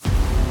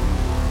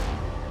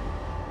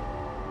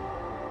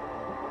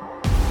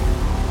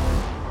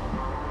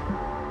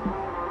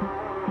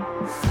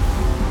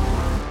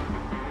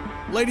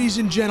Ladies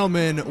and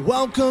gentlemen,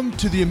 welcome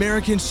to the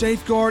American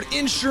Safeguard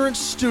Insurance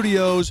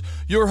Studios.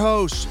 Your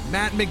hosts,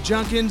 Matt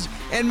McJunkins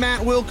and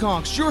Matt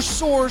Wilcox, your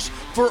source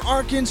for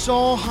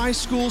Arkansas high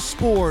school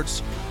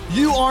sports.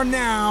 You are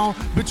now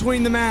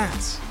between the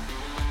mats.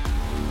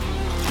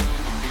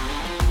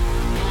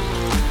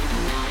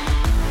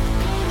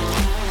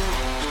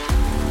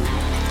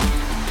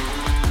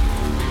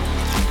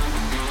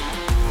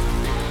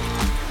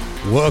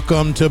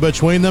 Welcome to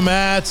Between the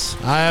Mats.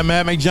 I am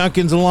Matt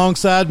McJunkins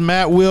alongside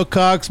Matt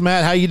Wilcox.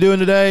 Matt, how you doing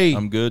today?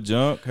 I'm good,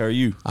 Junk. How are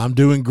you? I'm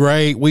doing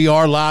great. We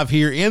are live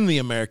here in the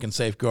American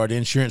Safeguard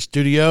Insurance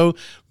Studio.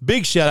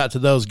 Big shout out to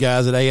those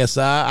guys at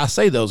ASI. I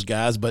say those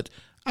guys, but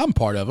I'm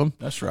part of them.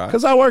 That's right.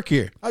 Because I work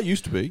here. I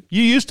used to be.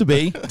 You used to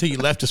be until you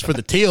left us for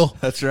the teal.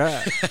 That's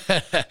right.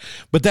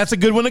 But that's a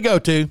good one to go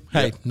to.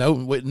 Hey,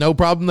 no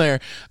problem there.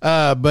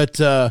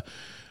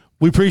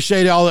 We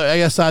appreciate all that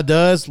ASI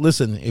does.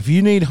 Listen, if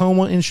you need home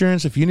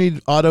insurance, if you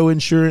need auto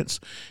insurance,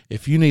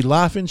 if you need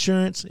life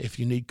insurance, if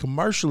you need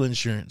commercial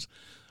insurance,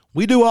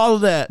 we do all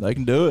of that. They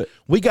can do it.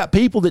 We got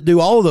people that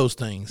do all of those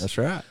things. That's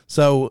right.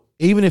 So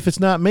even if it's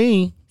not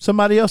me,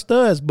 somebody else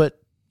does,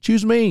 but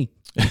choose me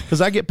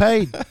because I get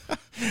paid.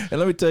 And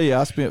let me tell you,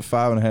 I spent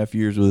 5.5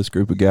 years with this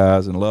group of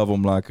guys and love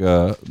them like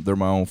they're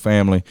my own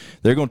family.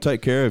 They're going to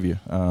take care of you.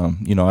 I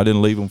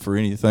didn't leave them for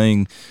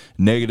anything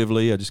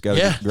negatively. I just got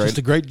just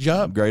a great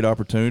job, great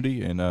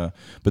opportunity. And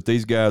but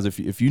these guys,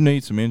 if you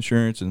need some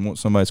insurance and want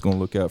somebody that's going to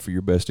look out for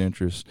your best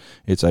interest,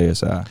 it's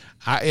ASI.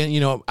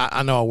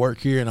 I know I work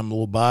here and I'm a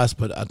little biased,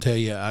 but I tell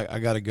you, I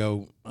got to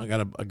go. I got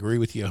to agree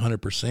with you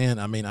 100%.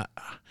 I mean,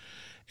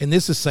 and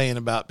this is saying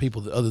about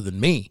people other than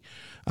me.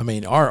 I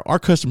mean, our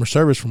customer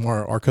service from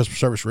our customer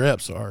service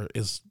reps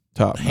is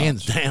top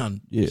hands notch.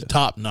 down, Yeah.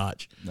 top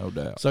notch. No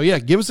doubt. So yeah,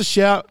 give us a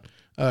shout.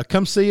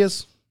 Come see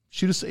us.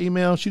 Shoot us an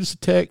email. Shoot us a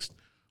text.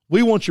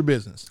 We want your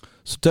business.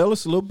 So tell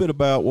us a little bit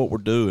about what we're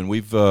doing.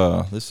 We've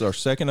this is our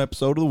second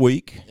episode of the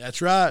week.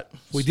 That's right.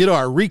 We did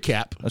our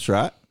recap. That's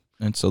right.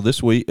 And so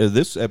this week,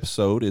 this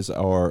episode is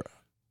our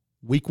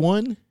Week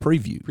 1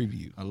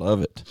 preview. I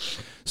love it.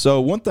 So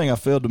one thing I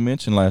failed to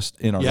mention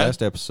last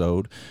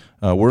episode,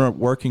 we're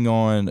working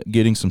on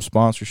getting some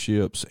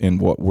sponsorships, and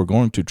what we're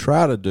going to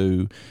try to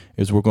do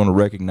is we're going to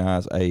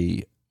recognize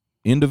a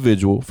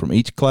individual from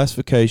each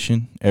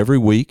classification every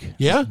week.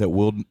 Yeah. That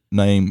we'll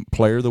name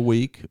Player of the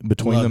Week,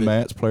 Between the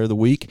Mats Player of the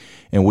Week,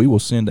 and we will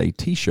send a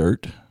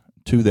T-shirt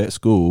to that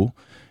school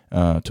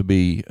to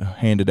be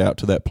handed out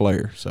to that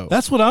player. So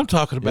that's what I'm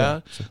talking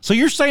about. So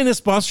you're saying this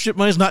sponsorship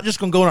money is not just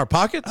going to go in our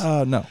pockets?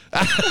 No.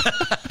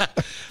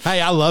 Hey,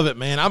 I love it,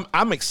 man.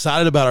 I'm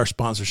excited about our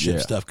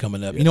sponsorship stuff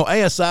coming up. Yeah.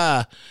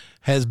 ASI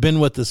has been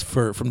with us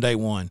from day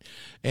one,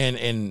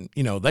 and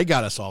they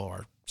got us all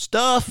our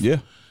stuff. Yeah.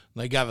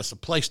 They got us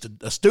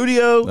a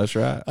studio. That's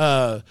right.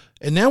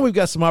 And now we've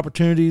got some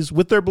opportunities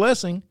with their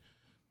blessing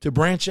to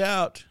branch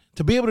out,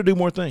 to be able to do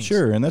more things.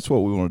 Sure, and that's what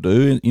we want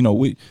to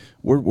do.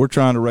 We're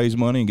trying to raise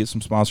money and get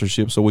some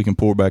sponsorship so we can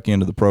pour back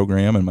into the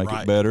program and make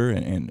it better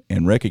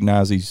and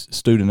recognize these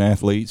student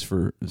athletes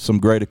for some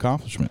great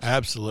accomplishments.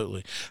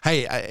 Absolutely.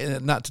 Hey,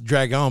 not to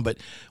drag on, but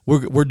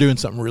we're doing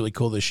something really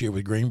cool this year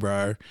with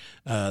Greenbrier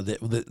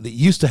that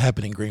used to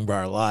happen in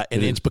Greenbrier a lot,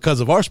 and it's because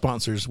of our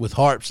sponsors with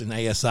Harps and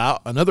ASI,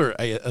 another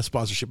a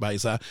sponsorship by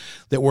ASI,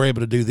 that we're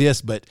able to do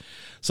this. But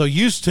so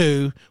used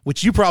to,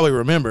 which you probably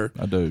remember,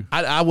 I do.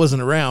 I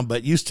wasn't around,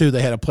 but used to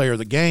they had a player of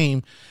the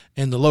game,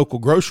 and the local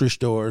grocery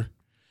store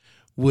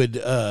would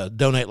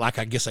donate,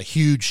 a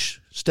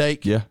huge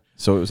steak. Yeah.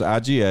 So it was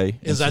IGA.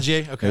 Is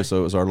IGA? Okay. Yeah, so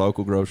it was our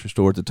local grocery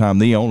store at the time,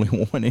 the only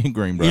one in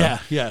Greenbrier.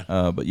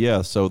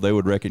 Yeah. So they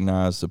would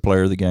recognize the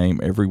player of the game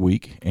every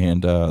week,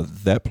 and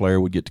that player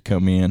would get to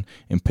come in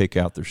and pick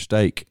out their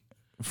steak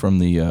from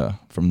the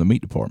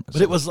meat department.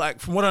 But it was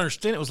from what I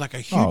understand, it was like a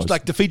huge,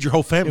 to feed your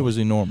whole family. It was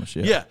enormous.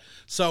 Yeah. Yeah.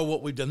 So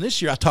what we've done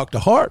this year, I talked to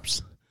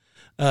Harps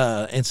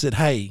and said,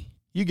 hey,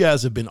 you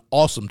guys have been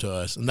awesome to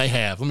us, and they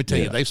have. Let me tell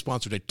you, they've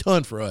sponsored a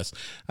ton for us.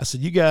 I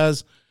said, you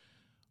guys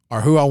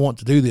are who I want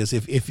to do this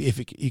if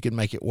you can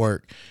make it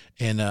work.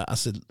 And I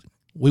said,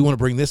 we want to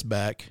bring this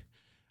back.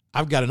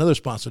 I've got another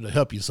sponsor to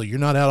help you, so you're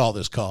not out all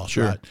this cost.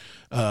 Sure. Right?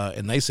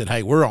 And they said,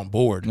 hey, we're on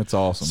board. That's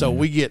awesome. So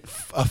we get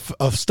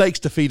of steaks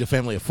to feed a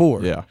family of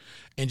 4. Yeah.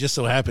 And just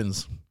so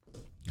happens,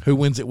 who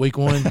wins it week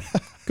 1?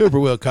 Cooper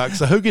Wilcox.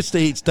 So who gets to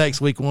eat steaks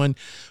week 1?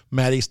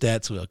 Matty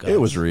Stats Wilcox. It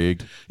was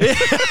rigged.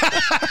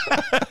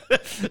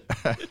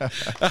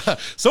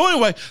 So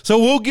anyway,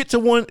 we'll get to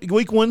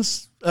week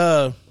 1's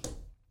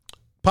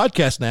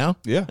podcast now.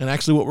 Yeah. And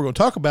actually what we're going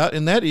to talk about,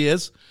 and that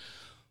is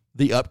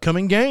the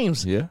upcoming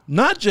games. Yeah.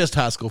 Not just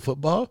high school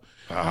football.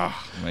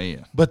 Oh,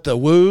 man. But the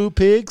Woo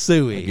Pig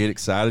Suey. I get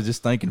excited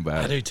just thinking about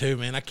I it. do too,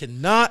 man. I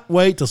cannot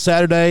wait till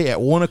Saturday at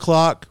 1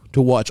 o'clock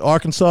to watch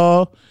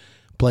Arkansas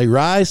play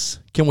Rice.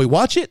 Can we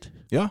watch it?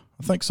 Yeah,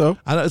 I think so.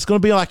 I know it's going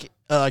to be like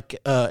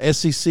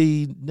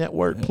SEC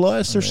Network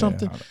Plus or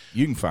something.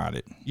 You can find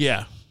it.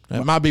 Yeah. I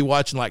might be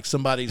watching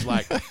somebody's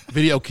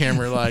video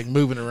camera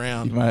moving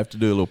around. You might have to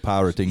do a little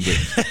pirating,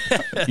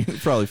 but you can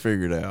probably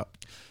figure it out.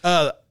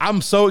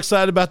 I'm so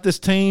excited about this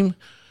team.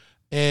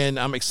 and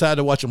I'm excited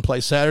to watch them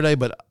play Saturday.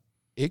 But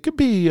it could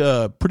be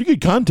a pretty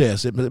good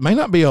contest. It may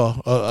not be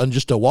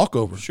just a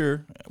walkover.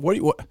 Sure.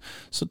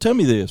 So tell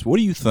me this: what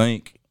do you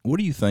think? What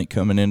do you think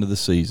coming into the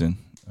season?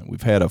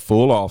 We've had a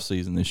full off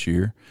season this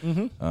year.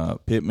 Mm-hmm.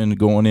 Pittman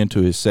going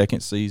into his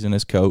second season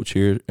as coach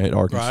here at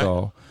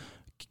Arkansas. Right.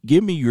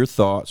 Give me your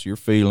thoughts, your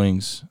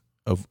feelings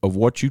of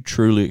what you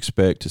truly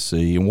expect to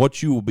see and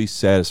what you will be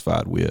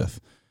satisfied with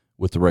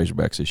the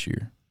Razorbacks this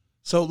year.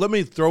 So let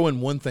me throw in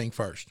one thing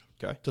first,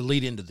 okay, to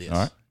lead into this. All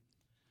right.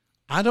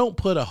 I don't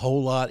put a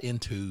whole lot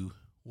into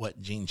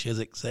what Gene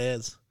Chizik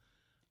says,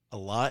 a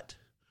lot,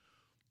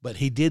 but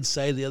he did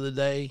say the other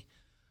day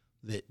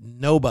that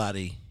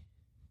nobody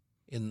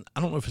I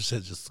don't know if it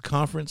says just the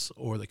conference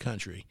or the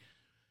country,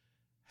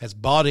 has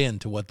bought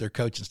into what their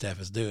coaching staff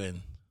is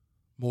doing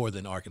more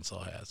than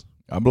Arkansas has.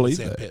 I believe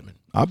Sam that. Pittman.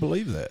 I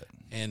believe that.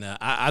 And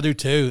I do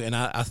too. And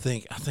I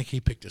think he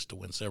picked us to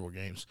win several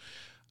games.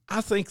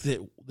 I think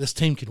that this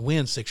team can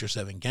win 6 or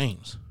 7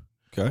 games.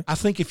 Okay. I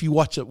think if you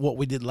watch what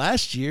we did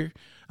last year,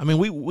 I mean,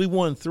 we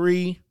won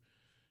 3,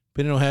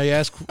 depending on how you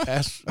ask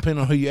depending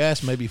on who you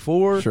ask, maybe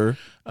 4. Sure.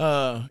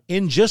 All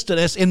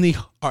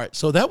right.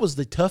 So that was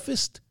the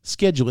toughest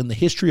schedule in the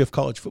history of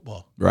college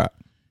football. Right.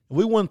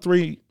 We won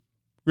 3,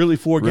 really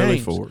 4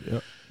 games. Really 4.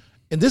 Yep.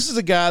 And this is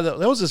a guy that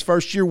was his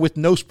first year with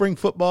no spring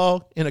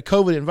football in a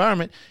COVID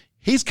environment.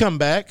 He's come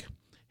back.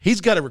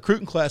 He's got a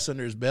recruiting class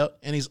under his belt,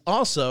 and he's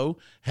also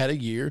had a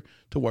year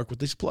to work with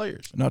these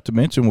players. Not to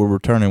mention we're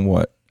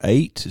returning,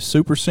 8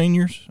 super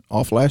seniors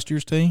off last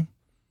year's team?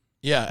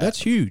 Yeah.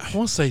 That's huge. I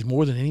want to say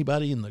more than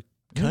anybody in the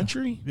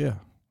country. Yeah.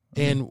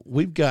 And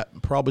we've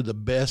got probably the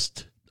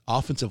best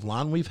offensive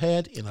line we've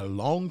had in a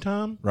long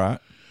time. Right.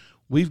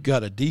 We've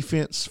got a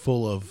defense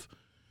full of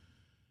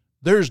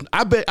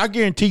I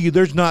guarantee you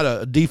there's not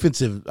a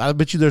defensive – I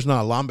bet you there's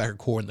not a linebacker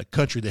core in the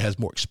country that has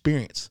more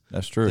experience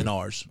That's true. than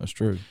ours. That's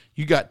true.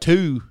 You got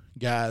 2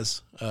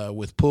 guys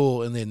with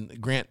Poole, and then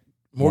Grant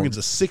Morgan's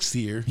a 6th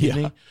year,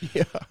 isn't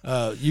he?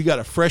 Yeah. You got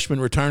a freshman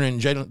returning,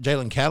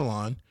 Jalen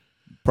Catalon.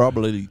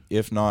 Probably,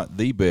 if not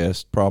the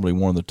best, probably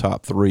one of the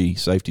top 3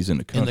 safeties in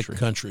the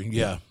country.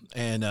 Yeah.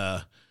 And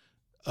a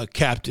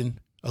captain,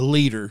 a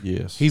leader.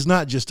 Yes. He's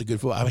not just a good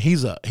football. I mean,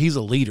 he's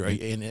a leader,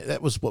 and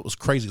that was what was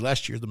crazy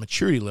last year, the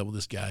maturity level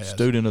this guy has.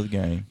 Student of the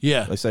game.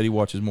 Yeah. They said he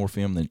watches more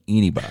film than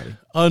anybody.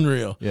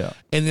 Unreal. Yeah.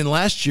 And then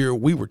last year,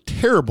 we were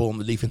terrible on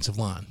the defensive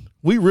line.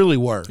 We really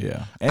were.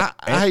 Yeah.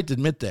 I hate to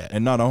admit that.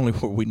 And not only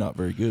were we not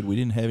very good, we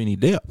didn't have any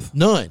depth.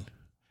 None.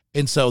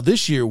 And so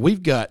this year,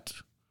 we've got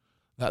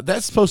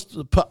that's supposed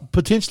to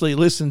potentially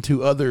listen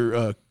to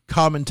other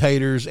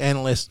commentators,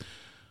 analysts.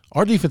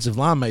 Our defensive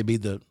line may be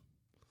the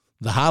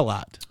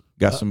highlight.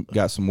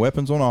 Got some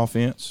weapons on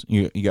offense.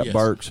 You got Yes.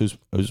 Burks, who's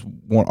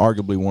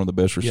arguably one of the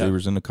best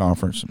receivers in the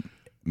conference,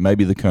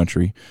 maybe the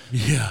country.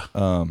 Yeah.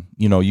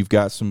 You've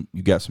got some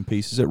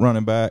pieces at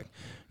running back.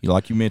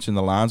 Like you mentioned,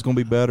 the line's going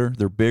to be better.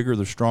 They're bigger.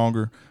 They're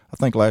stronger. I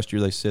think last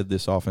year they said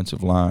this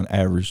offensive line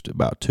averaged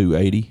about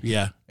 280.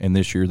 Yeah. And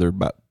this year they're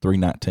about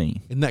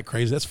 319. Isn't that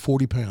crazy? That's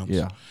 40 pounds.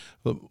 Yeah.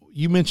 But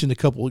you mentioned a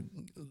couple.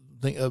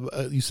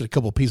 You said a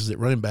couple pieces at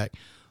running back.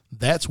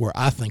 That's where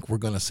I think we're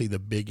going to see the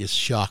biggest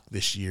shock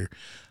this year.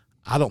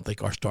 I don't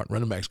think our starting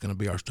running back is going to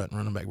be our starting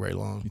running back very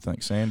long. You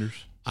think Sanders?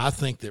 I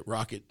think that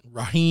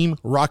Raheem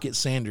Rocket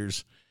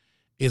Sanders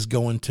is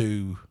going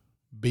to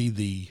be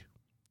the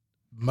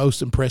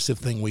most impressive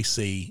thing we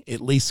see,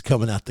 at least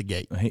coming out the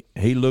gate.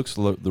 He looks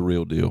the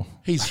real deal.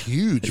 He's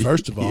huge,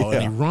 first of all,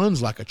 and he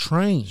runs like a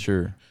train.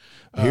 Sure.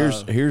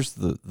 Here's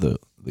the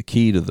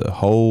key to the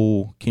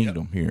whole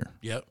kingdom here.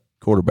 Yep.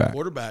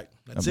 Quarterback.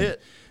 That's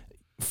it.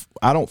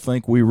 I don't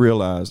think we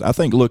realize. I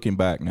think looking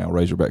back now,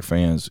 Razorback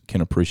fans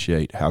can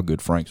appreciate how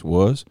good Franks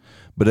was.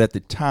 But at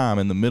the time,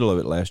 in the middle of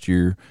it last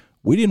year,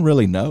 we didn't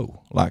really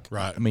know. Right.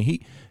 I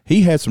mean,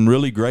 he had some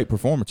really great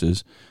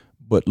performances,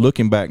 but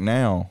looking back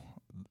now,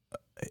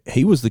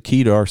 he was the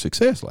key to our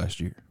success last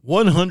year.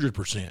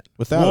 100%.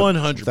 Without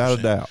 100%. Without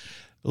a doubt.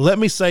 Let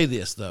me say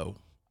this, though.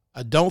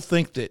 I don't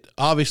think that,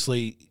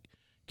 obviously,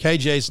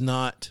 KJ's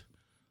not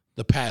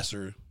the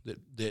passer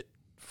that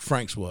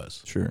Franks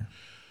was. Sure.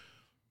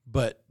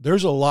 But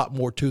there's a lot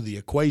more to the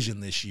equation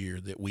this year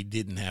that we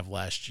didn't have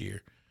last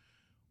year.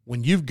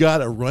 When you've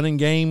got a running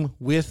game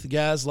with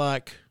guys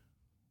like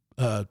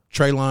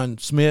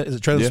Traylon Smith, is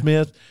it Traylon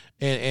Smith,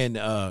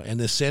 and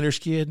this Sanders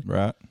kid,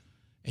 right?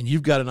 And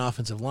you've got an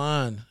offensive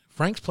line.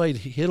 Franks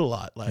hit a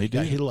lot. He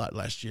got hit a lot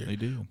last year. He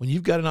did. When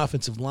you've got an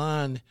offensive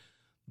line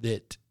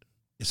that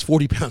is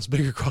 40 pounds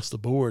bigger across the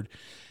board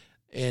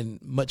and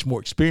much more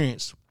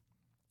experienced,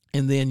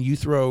 and then you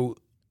throw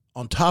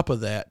on top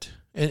of that,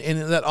 and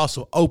that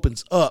also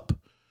opens up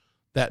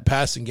that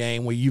passing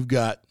game where you've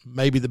got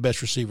maybe the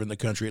best receiver in the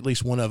country, at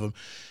least one of them.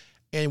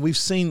 And we've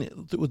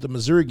seen with the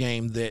Missouri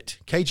game that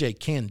KJ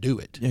can do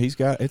it. Yeah, he's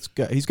got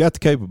the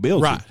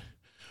capability. Right.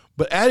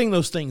 But adding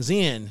those things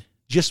in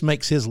just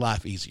makes his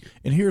life easier.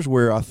 And here's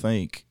where I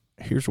think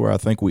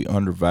we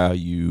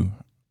undervalue.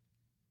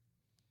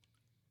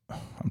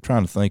 I'm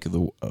trying to think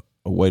of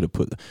a way to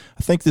put.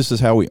 I think this is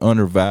how we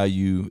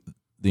undervalue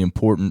the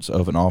importance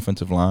of an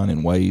offensive line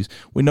in ways.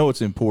 We know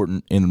it's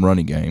important in the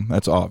running game.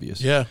 That's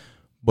obvious. Yeah.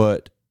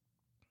 But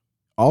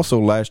also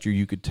last year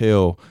you could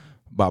tell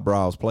by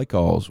Briles' play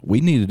calls,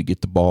 we needed to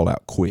get the ball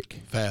out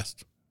quick.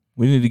 Fast.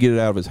 We needed to get it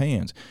out of his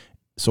hands.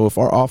 So if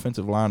our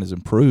offensive line is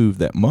improved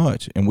that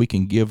much and we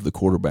can give the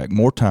quarterback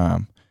more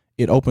time,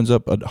 it opens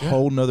up a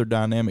whole nother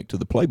dynamic to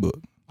the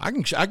playbook. I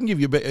can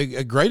give you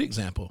a great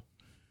example.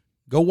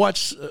 Go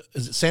watch,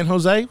 is it San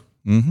Jose?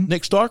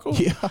 Nick Starkel?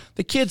 Yeah.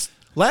 The kid's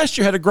last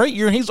year had a great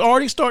year, and he's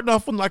already starting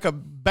off with like a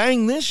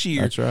bang this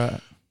year. That's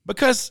right.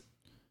 Because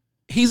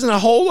he's in a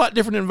whole lot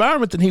different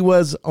environment than he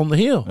was on the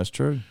hill. That's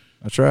true.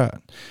 That's right.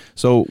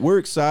 So we're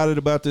excited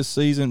about this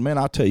season. Man,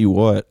 I'll tell you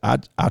what, I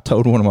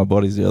told one of my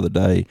buddies the other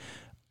day,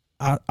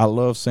 I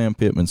love Sam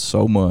Pittman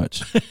so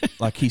much.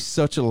 Like, he's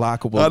such a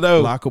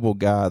likable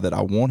guy that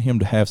I want him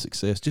to have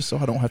success just so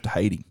I don't have to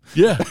hate him.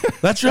 Yeah,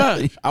 that's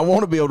right. I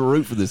want to be able to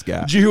root for this guy.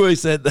 Did you hear what he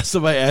said?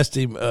 Somebody asked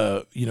him,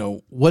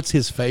 what's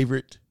his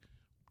favorite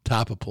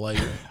type of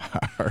player?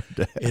 I heard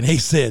that. And he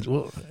said,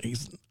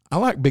 I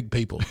like big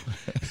people.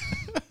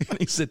 And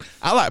he said,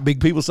 I like big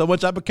people so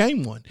much I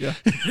became one. Yeah.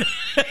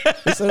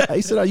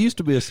 He said, I used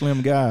to be a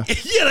slim guy.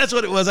 Yeah, that's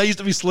what it was. I used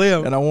to be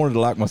slim. And I wanted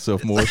to like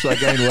myself more, so I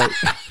gained weight.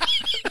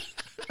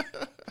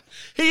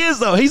 He is,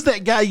 though. He's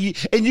that guy,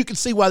 and you can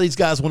see why these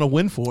guys want to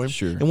win for him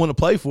and want to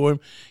play for him,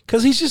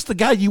 because he's just the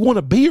guy you want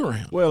to be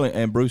around. Well,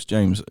 and Bruce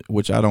James,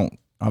 which I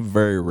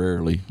very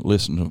rarely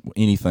listen to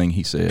anything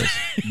he says,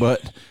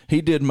 but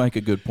he did make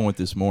a good point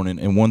this morning.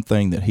 And one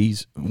thing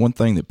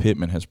that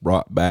Pittman has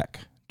brought back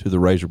to the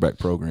Razorback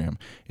program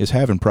is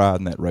having pride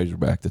in that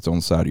Razorback that's on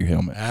the side of your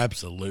helmet.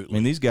 Absolutely. I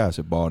mean, these guys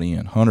have bought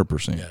in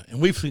 100%. Yeah, and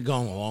we've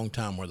gone a long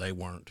time where they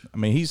weren't. I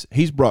mean,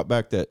 he's brought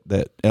back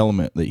that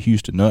element that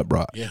Houston Nutt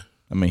brought. Yeah.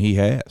 I mean, he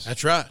has.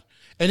 That's right.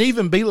 And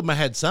even Bielema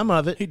had some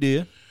of it. He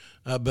did.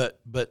 But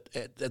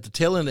at the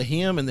tail end of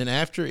him and then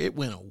after, it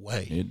went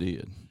away. It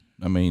did.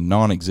 I mean,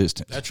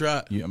 non-existent. That's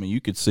right. I mean,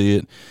 you could see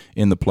it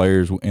in the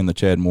players in the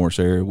Chad Morris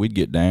era. We'd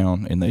get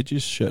down, and they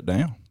just shut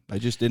down. They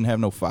just didn't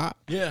have no fight.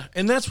 Yeah,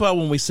 and that's why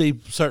when we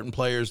see certain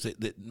players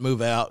that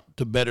move out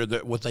to better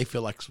what they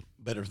feel like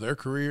betters their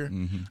career,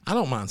 I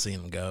don't mind seeing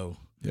them go.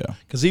 Yeah.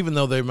 Because even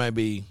though they may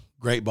be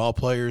great ball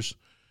players,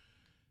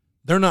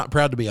 they're not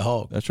proud to be a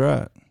Hog. That's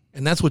right.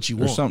 And that's what you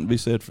want. There's something to be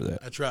said for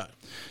that. That's right.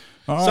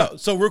 All right.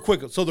 So real quick,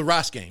 the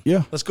Rice game.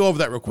 Yeah. Let's go over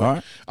that real quick.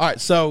 All right,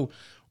 so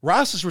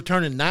Rice is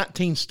returning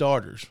 19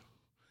 starters.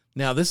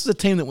 Now, this is a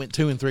team that went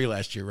 2-3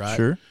 last year, right?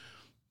 Sure.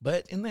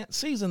 But in that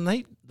season,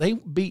 they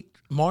beat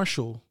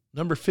Marshall,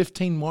 number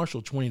 15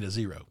 Marshall,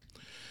 20-0.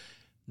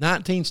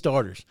 19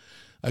 starters.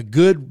 A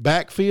good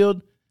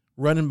backfield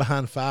running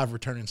behind 5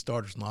 returning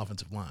starters on the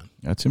offensive line.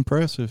 That's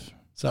impressive.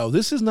 So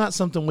this is not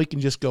something we can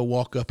just go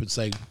walk up and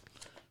say,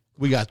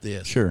 we got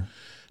this. Sure.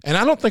 And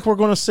I don't think we're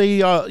going to see,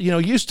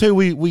 used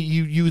to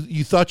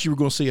you thought you were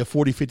going to see a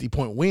 40,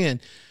 50-point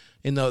win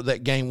in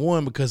that game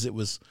one because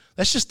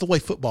that's just the way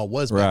football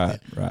was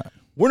back then. Right.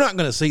 We're not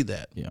going to see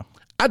that. Yeah.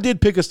 I did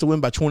pick us to win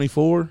by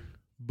 24,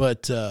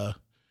 but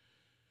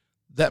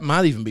that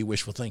might even be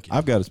wishful thinking.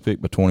 I've got us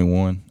picked by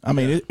 21. I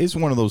mean, it's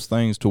one of those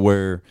things to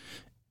where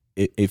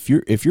if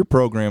your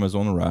program is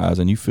on the rise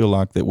and you feel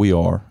like that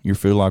you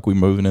feel like we're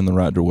moving in the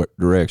right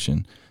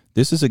direction,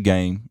 this is a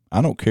game.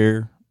 I don't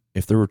care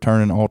if they're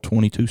returning all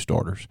 22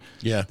 starters.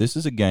 Yeah. This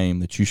is a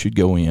game that you should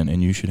go in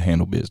and you should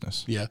handle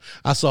business. Yeah.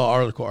 I saw an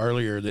article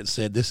earlier that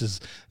said this is,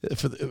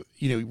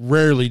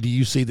 rarely do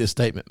you see this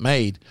statement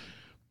made,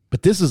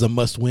 but this is a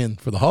must-win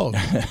for the Hogs.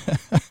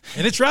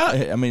 And it's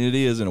right. I mean, it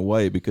is in a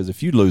way, because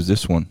if you lose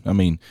this one, I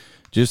mean,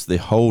 just the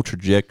whole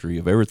trajectory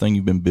of everything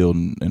you've been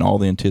building and all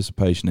the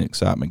anticipation and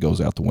excitement goes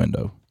out the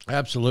window.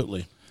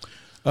 Absolutely.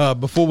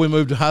 Before we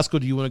move to high school,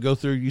 do you want to go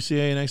through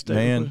UCA and A-State?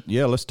 Man,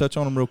 yeah, let's touch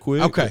on them real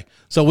quick. Okay.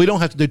 So we don't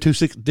have to do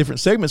 2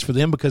 different segments for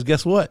them because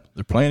guess what?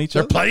 They're playing each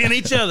other. They're playing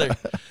each other.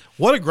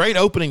 What a great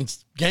opening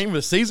game of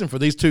the season for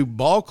these two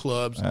ball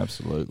clubs.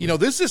 Absolutely.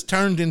 This has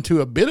turned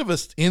into a bit of an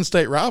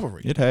in-state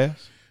rivalry. It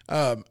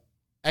has.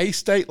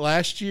 A-State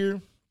last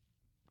year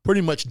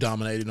pretty much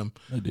dominated them.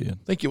 They did.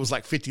 I think it was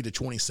like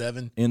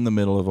 50-27. In the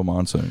middle of a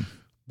monsoon.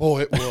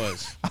 Boy, it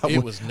was.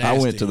 It was nasty. I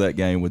went to that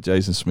game with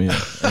Jason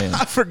Smith. And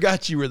I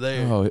forgot you were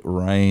there. Oh, it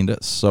rained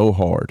so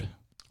hard.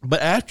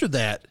 But after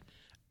that,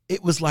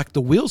 it was like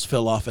the wheels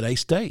fell off at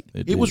A-State.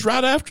 It was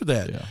right after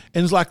that. Yeah.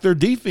 And it's like their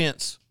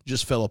defense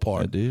just fell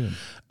apart. It did.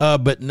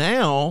 But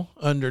now,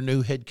 under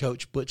new head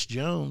coach Butch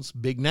Jones,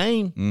 big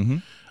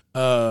name,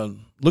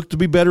 looked to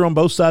be better on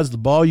both sides of the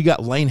ball. You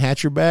got Lane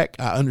Hatcher back.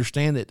 I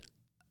understand that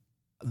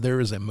there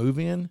is a move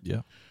in.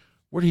 Yeah.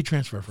 Where did he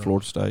transfer from?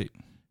 Florida State.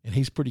 And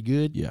he's pretty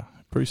good? Yeah,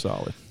 pretty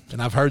solid. And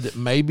I've heard that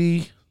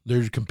maybe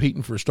they're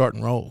competing for a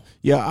starting role.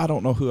 Yeah, I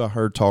don't know who I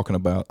heard talking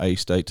about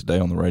A-State today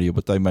on the radio,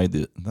 but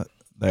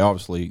they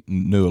obviously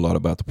knew a lot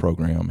about the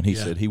program, and he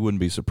said he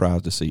wouldn't be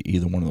surprised to see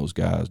either one of those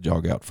guys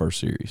jog out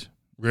first series.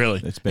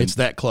 Really? It's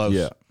that close.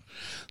 Yeah.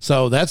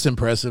 So that's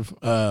impressive.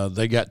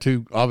 They got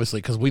two,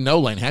 obviously, because we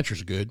know Lane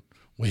Hatcher's good.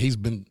 Well, he's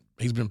been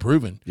he's been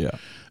proven. Yeah.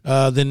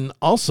 Then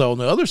also on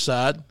the other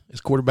side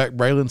is quarterback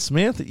Braylon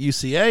Smith at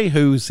UCA,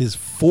 who's his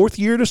 4th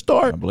year to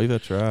start. I believe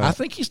that's right. I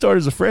think he started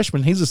as a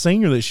freshman. He's a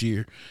senior this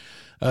year.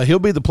 He'll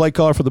be the play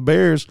caller for the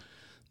Bears.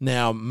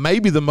 Now,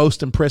 maybe the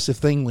most impressive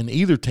thing when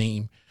either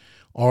team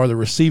are the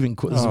receiving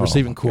core at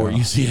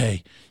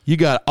UCA. You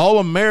got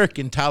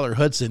All-American Tyler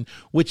Hudson,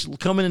 which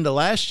coming into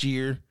last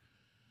year,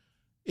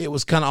 it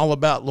was kind of all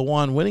about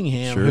Lawan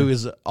Whittingham, who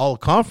is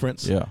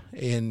all-conference. Yeah.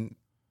 And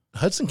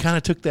Hudson kind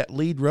of took that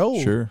lead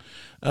role. Sure.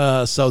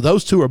 So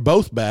those two are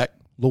both back.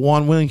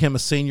 Lawan Whittingham, a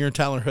senior, and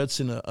Tyler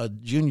Hudson, a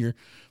junior.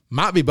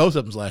 Might be both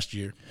of them last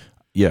year.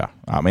 Yeah.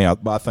 I mean,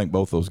 I think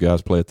both those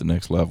guys play at the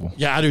next level.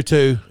 Yeah, I do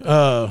too.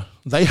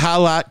 They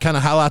highlight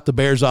the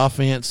Bears'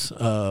 offense.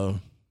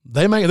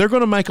 They're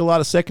going to make a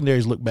lot of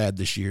secondaries look bad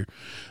this year.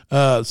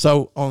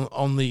 So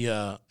on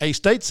the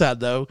A-State side,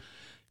 though,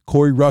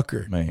 Corey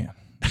Rucker. Man,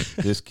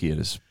 this kid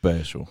is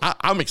special.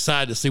 I'm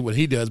excited to see what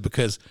he does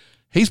because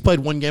he's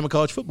played one game of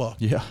college football.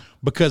 Yeah.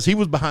 Because he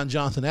was behind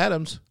Jonathan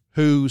Adams,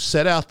 who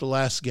set out the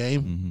last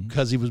game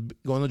because he was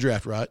going to the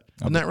draft, right?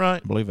 Isn't that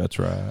right? I believe that's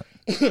right.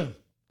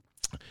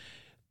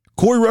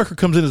 Corey Rucker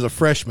comes in as a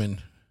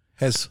freshman,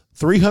 has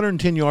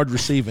 310 yards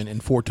receiving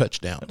and 4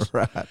 touchdowns.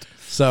 Right.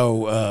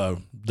 So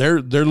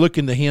they're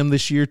looking to him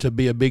this year to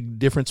be a big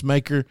difference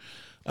maker.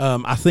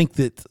 I think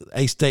that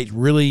A-State's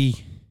really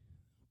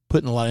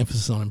putting a lot of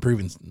emphasis on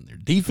improving their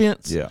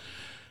defense. Yeah.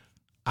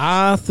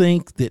 I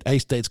think that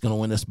A-State's going to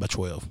win this by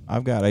 12.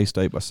 I've got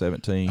A-State by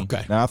 17.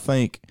 Okay. Now I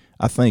think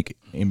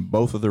in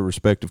both of their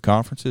respective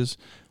conferences,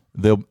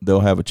 they'll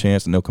have a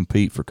chance and they'll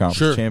compete for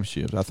conference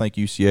championships. I think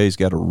UCA's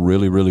got a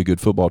really, really good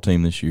football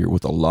team this year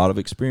with a lot of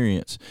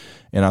experience,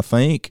 and I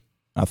think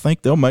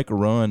they'll make a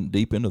run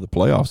deep into the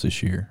playoffs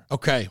this year.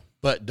 Okay,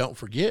 but don't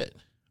forget,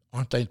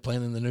 aren't they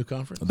playing in the new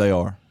conference? They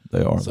are.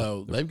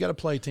 So they've got to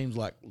play teams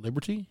like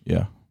Liberty.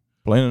 Yeah,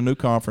 playing a new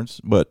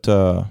conference, but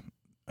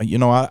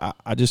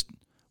I just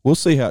we'll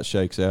see how it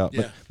shakes out.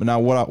 Yeah. But now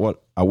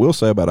what I will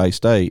say about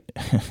A-State.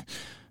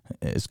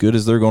 As good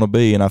as they're going to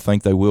be, and I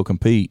think they will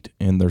compete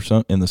in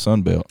the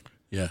Sun Belt.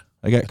 Yeah,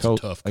 they got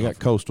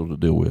Coastal to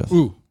deal with.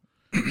 Ooh,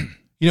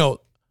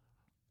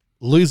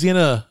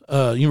 Louisiana,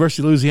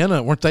 University of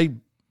Louisiana, weren't they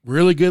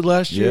really good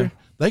last year? Yeah.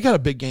 They got a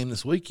big game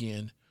this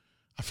weekend.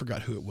 I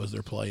forgot who it was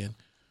they're playing,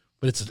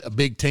 but it's a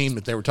big team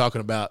that they were talking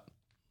about.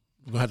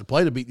 We're gonna have to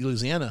play to beat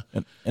Louisiana.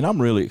 And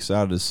I'm really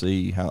excited to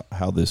see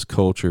how this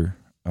culture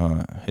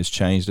has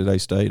changed at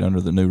A-State under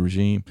the new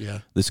regime. Yeah.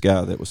 This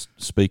guy that was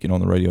speaking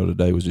on the radio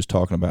today was just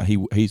talking about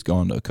he's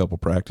gone to a couple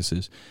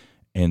practices,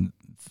 and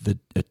the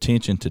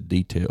attention to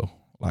detail.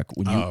 Like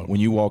when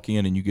you walk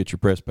in and you get your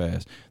press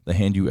pass, they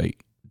hand you a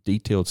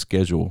detailed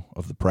schedule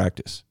of the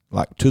practice,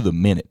 like to the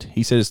minute.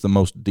 He said it's the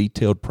most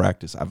detailed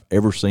practice I've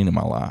ever seen in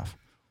my life.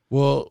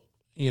 Well,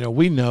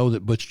 we know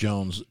that Butch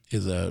Jones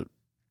is a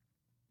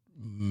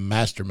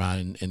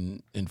mastermind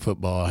in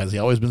football. Has he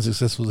always been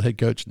successful as a head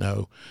coach?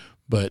 No,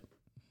 but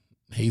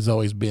he's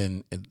always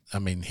been. I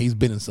mean, he's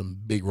been in some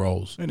big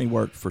roles, and he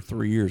worked for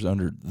 3 years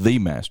under the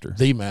master.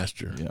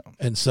 Yeah,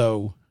 and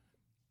so,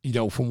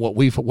 from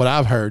what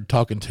I've heard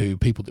talking to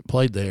people that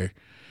played there,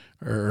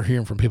 or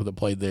hearing from people that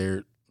played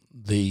there,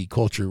 the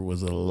culture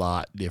was a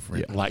lot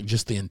different. Yeah. Like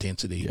just the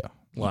intensity. Yeah,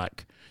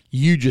 like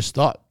you just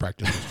thought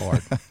practice was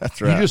hard.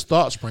 That's right. You just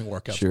thought spring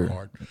workouts were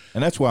hard,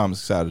 and that's why I'm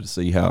excited to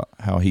see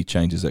how he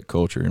changes that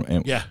culture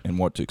and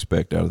what to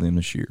expect out of them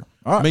this year.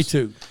 All right, me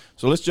too.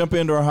 So let's jump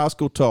into our high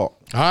school talk.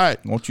 All right.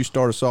 Why don't you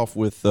start us off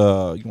with you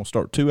want to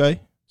start 2A?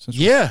 Since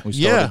we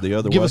started the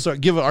other way.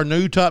 Give our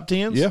new top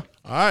 10s? Yeah.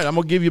 All right, I'm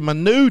going to give you my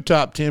new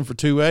top 10 for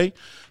 2A.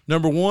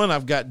 Number 1,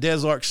 I've got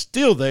Des Arc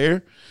still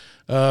there.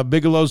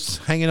 Bigelow's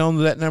hanging on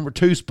to that number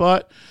 2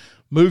 spot.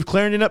 Moved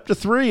Clarendon up to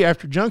 3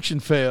 after Junction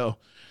fell.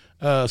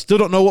 Still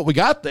don't know what we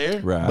got there,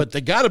 right, but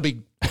they got to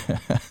be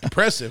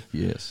impressive.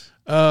 Yes.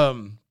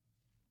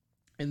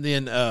 And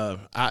then,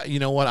 you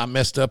know what? I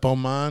messed up on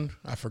mine.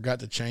 I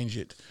forgot to change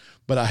it.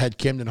 But I had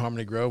Camden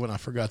Harmony Grove, and I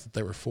forgot that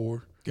they were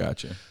 4.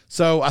 Gotcha.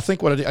 So I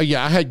think what I did,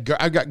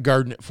 I got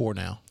Garden at 4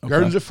 now. Okay.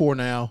 Garden's at 4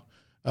 now.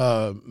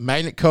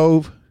 Magnet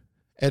Cove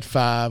at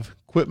 5.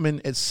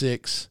 Quitman at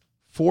 6.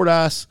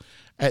 Fordyce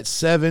at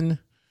 7.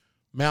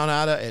 Mount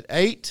Ida at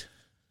 8.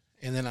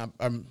 And then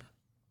Mount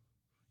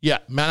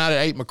Ida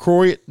at 8.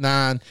 McCrory at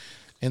 9.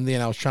 And then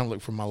I was trying to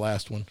look for my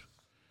last one.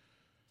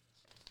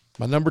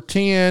 My number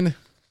 10.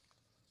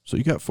 So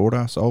you got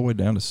Fordyce all the way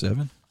down to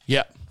 7?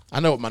 Yeah. I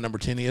know what my number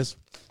 10 is.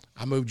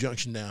 I moved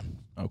Junction down.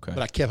 Okay.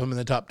 But I kept them in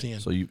the top 10.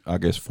 So I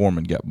guess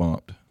Foreman got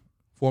bumped.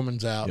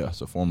 Foreman's out. Yeah,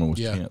 so Foreman was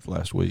 10th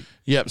last week.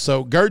 Yep,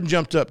 so Garden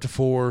jumped up to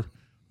 4.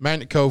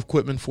 Magnet Cove,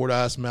 Quitman,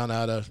 Fordyce, Mount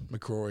Ida,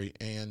 McCrory,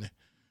 and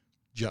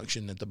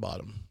Junction at the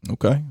bottom.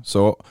 Okay.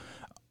 So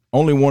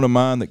only one of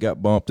mine that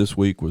got bumped this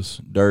week was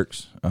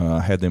Dirks.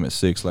 I had them at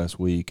 6 last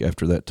week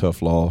after that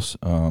tough loss.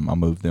 I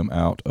moved them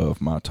out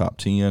of my top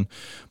 10.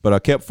 But I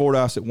kept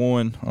Fordyce at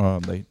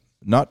 1. They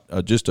not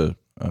just a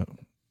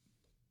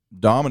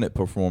dominant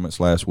performance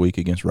last week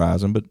against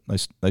Rising, but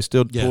they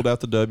still pulled out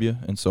the W,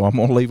 and so I'm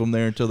going to leave them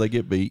there until they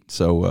get beat.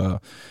 So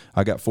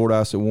I got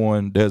Fordyce at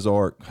 1, Des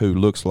Arc, who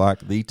looks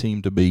like the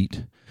team to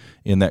beat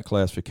in that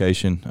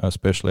classification,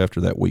 especially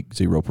after that week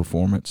 0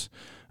 performance.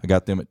 I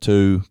got them at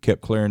 2,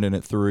 kept Clarendon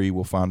at 3.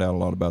 We'll find out a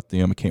lot about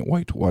them. I can't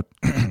wait to watch.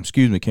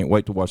 Can't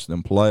wait to watch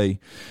them play.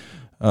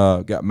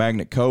 Got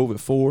Magnet Cove at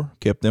 4,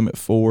 kept them at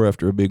 4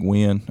 after a big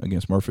win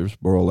against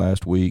Murfreesboro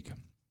last week.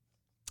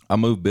 I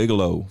moved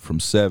Bigelow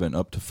from 7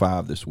 up to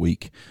 5 this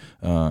week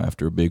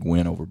after a big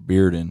win over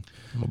Bearden.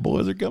 My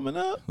boys are coming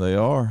up. They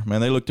are.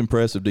 Man, they looked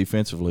impressive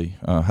defensively.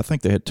 I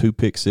think they had 2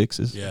 pick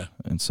sixes. Yeah.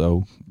 And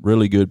so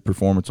really good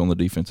performance on the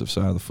defensive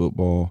side of the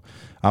football.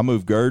 I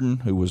moved Gurdon,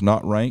 who was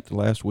not ranked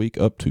last week,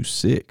 up to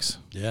 6.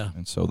 Yeah.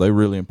 And so they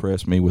really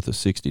impressed me with a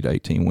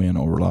 60-18 win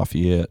over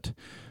Lafayette.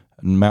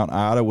 Mount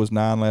Ida was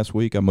 9 last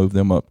week. I moved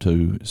them up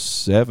to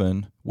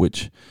 7,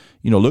 which –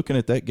 looking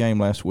at that game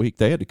last week,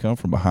 they had to come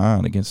from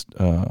behind against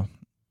the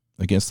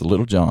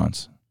Little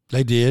Johns.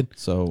 They did.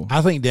 So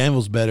I think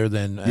Danville's better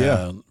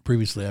than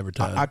previously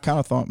advertised. I kind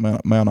of thought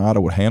Mount Ida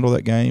would handle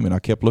that game, and I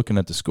kept looking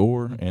at the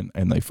score, and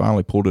they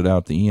finally pulled it out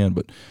at the end.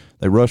 But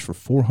they rushed for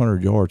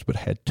 400 yards, but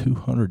had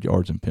 200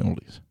 yards in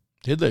penalties.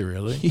 Did they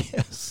really?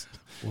 Yes.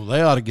 Well,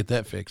 they ought to get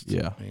that fixed.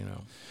 Yeah.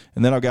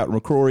 And then I got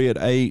McCrory at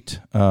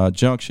 8.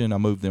 Junction, I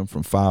moved them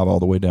from 5 all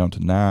the way down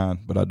to 9,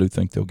 but I do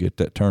think they'll get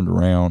that turned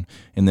around.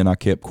 And then I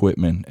kept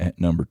Quitman at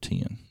number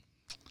 10.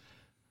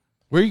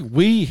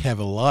 We have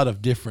a lot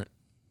of different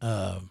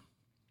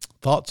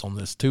thoughts on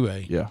this too,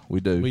 eh? Yeah,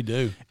 we do. We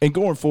do. And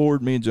going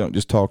forward, me and Junk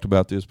just talked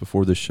about this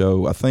before the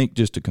show. I think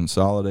just to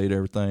consolidate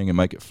everything and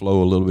make it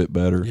flow a little bit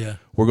better,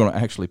 we're going to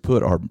actually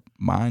put our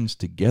minds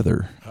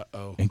together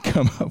and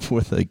come up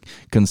with a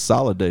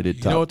consolidated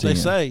top 10. You know what they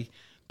say?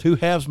 2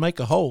 halves make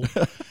a whole.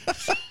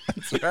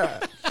 That's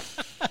right.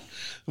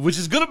 Which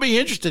is going to be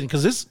interesting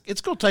because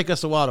it's going to take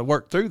us a while to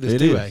work through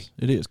this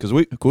It is because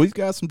we've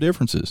got some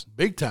differences.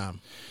 Big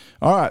time.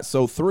 All right,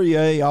 so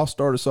 3A, I'll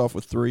start us off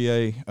with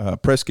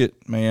 3A. Prescott,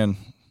 man,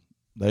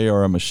 they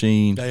are a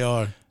machine. They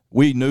are.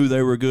 We knew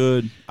they were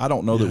good. I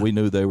don't know that we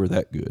knew they were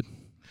that good,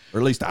 or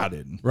at least I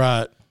didn't.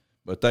 Right.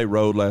 But they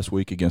rode last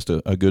week against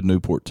a good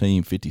Newport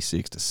team,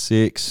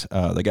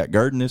 56-6. They got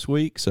Gurdon this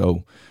week,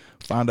 so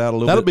find out a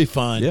little That'll bit. be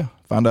fun. Yeah,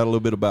 find out a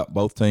little bit about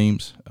both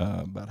teams,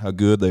 about how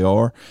good they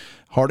are.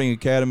 Harding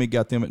Academy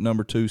got them at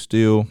number 2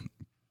 still.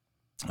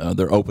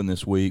 They're open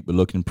this week, but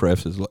looking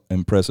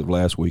impressive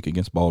last week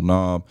against Bald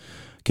Knob.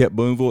 Kept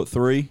Boonville at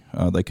 3.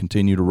 They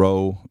continue to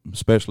roll,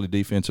 especially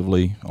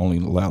defensively, only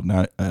allowed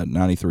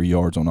 93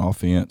 yards on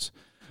offense.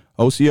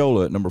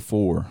 Osceola at number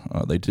 4.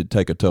 They did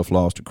take a tough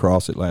loss to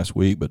Crossett last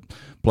week, but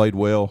played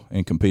well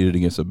and competed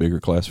against a bigger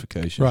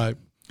classification. Right.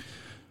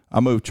 I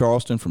moved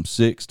Charleston from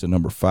 6 to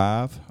number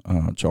 5.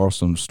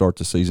 Charleston will start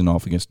the season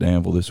off against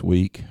Danville this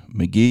week.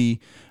 McGee,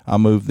 I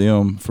moved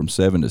them from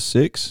 7 to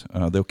 6.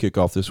 They'll kick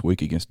off this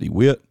week against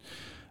DeWitt.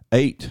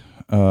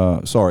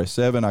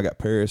 7, I got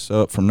Paris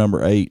up from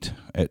number 8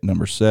 at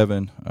number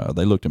 7.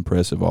 They looked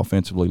impressive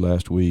offensively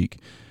last week.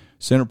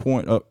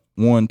 Centerpoint up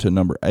 1 to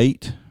number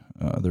 8.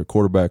 Their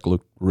quarterback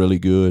looked really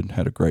good,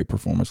 had a great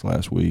performance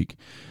last week.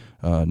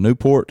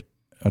 Newport,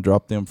 I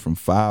dropped them from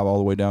 5 all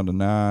the way down to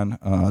 9.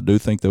 I do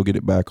think they'll get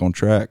it back on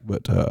track,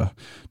 but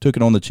took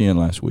it on the chin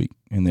last week.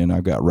 And then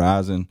I've got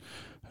Rising,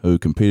 who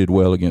competed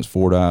well against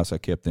Fordyce. I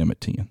kept them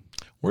at 10.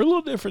 We're a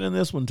little different in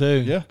this one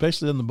too,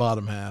 especially in the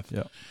bottom half.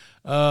 Yeah.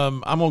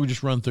 I'm going to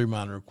just run through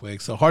mine real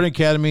quick. So Harding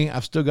Academy,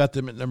 I've still got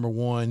them at number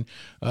 1.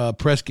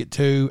 Prescott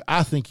 2.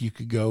 I think you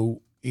could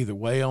go either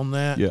way on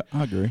that. Yeah,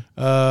 I agree.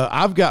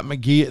 I've got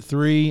McGee at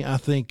 3. I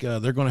think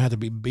they're going to have to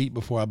be beat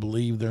before I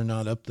believe they're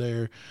not up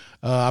there.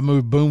 I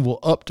moved Boonville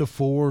up to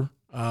 4.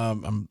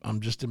 I'm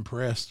just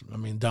impressed. I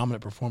mean,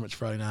 dominant performance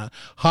Friday night.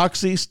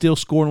 Hoxie still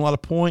scoring a lot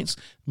of points.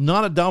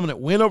 Not a dominant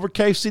win over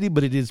Cave City,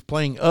 but it is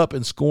playing up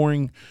and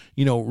scoring,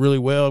 really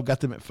well. I've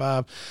got them at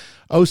 5.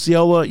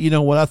 Osceola,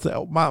 what I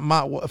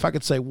thought, if I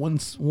could say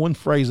one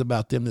phrase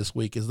about them this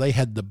week is they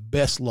had the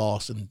best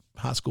loss in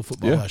high school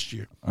football last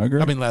year. I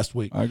agree. Last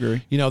week. I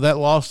agree. That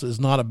loss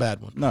is not a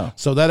bad one. No.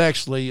 So that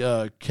actually,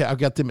 I've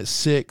got them at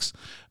 6.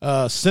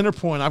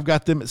 Centerpoint, I've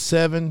got them at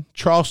 7.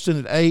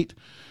 Charleston at 8.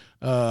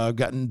 I've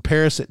gotten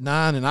Paris at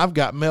 9, and I've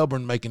got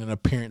Melbourne making an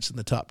appearance in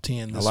the top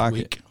 10 this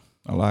week.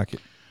 I like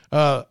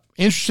it.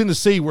 Interesting to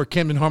see where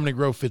Camden Harmony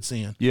Grove fits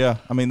in. Yeah,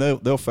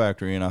 they'll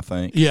factor in, I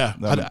think. Yeah,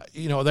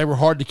 they were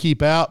hard to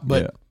keep out,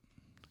 but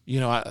they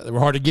were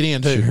hard to get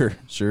in too.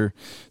 Sure.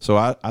 So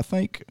I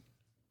think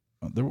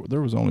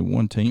there was only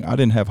one team. I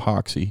didn't have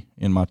Hoxie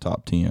in my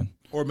top 10.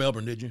 Or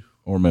Melbourne, did you?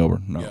 Or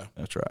Melbourne. No,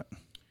 that's right.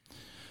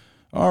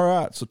 All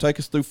right, so take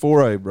us through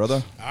 4A,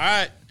 brother. All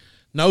right.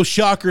 No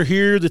shocker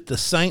here that the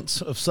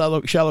Saints of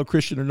Shallow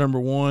Christian are number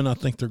 1. I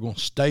think they're going to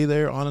stay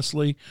there,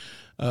 honestly.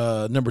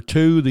 Number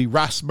 2, the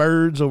Rice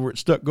Birds over at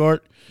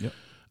Stuttgart.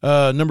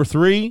 Yep. Number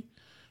 3,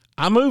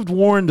 I moved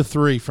Warren to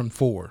 3 from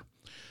 4.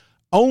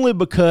 Only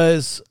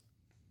because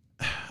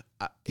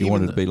you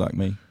wanted to be like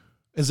me.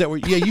 Is that where?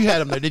 Yeah, you had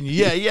them there, didn't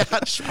you? Yeah.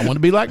 I want to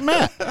be like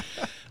Matt.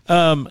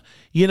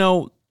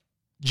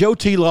 Joe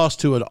T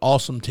lost to an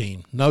awesome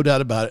team, no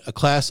doubt about it, a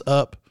class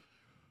up,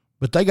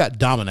 but they got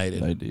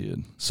dominated. They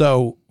did.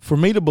 So for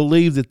me to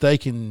believe that they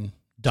can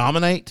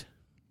dominate,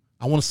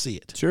 I want to see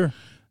it. Sure.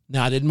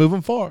 Now, I didn't move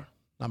them 4.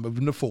 I moved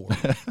them to 4.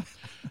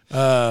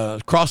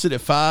 Crossed it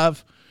at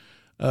 5.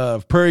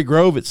 Prairie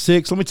Grove at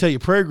 6. Let me tell you,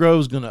 Prairie Grove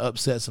is going to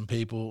upset some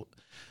people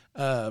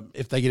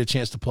if they get a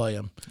chance to play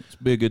them. It's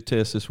be a good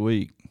test this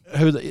week.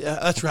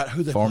 That's right.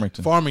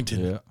 Farmington.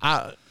 Farmington.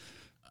 Yeah.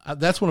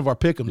 That's one of our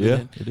pick-ems.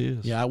 Yeah, it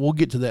is. Yeah, we'll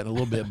get to that in a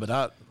little bit,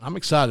 but I'm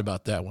excited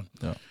about that one.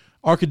 Yeah.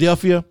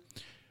 Arkadelphia,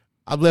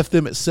 I've left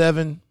them at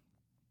 7.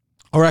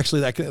 Or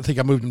actually, I think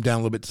I moved them down a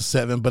little bit to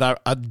 7, but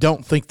I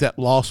don't think that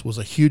loss was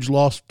a huge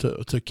loss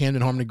to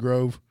Camden Harmony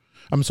Grove.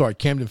 I'm sorry,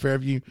 Camden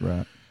Fairview.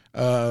 Right.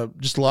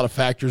 Just a lot of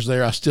factors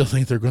there. I still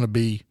think they're going to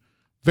be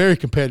very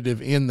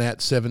competitive in that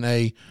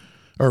 7A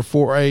or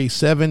 4A,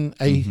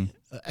 7A,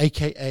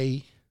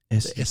 AKA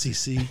the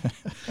SEC.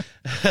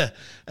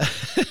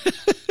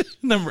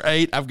 Number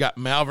 8, I've got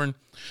Malvern.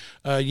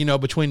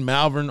 Between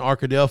Malvern,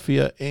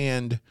 Arkadelphia,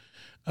 and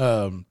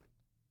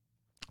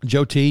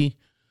Joe T.,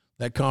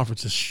 that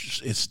conference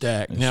is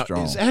stacked. It's now,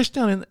 strong. is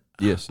Ashdown in?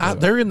 Yes.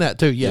 They're in that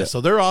too. Yeah. So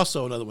they're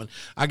also another one.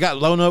 I got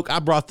Lone Oak. I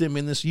brought them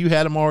in this. You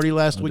had them already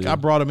last week. I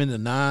brought them into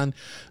 9,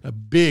 a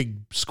big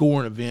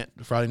scoring event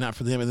Friday night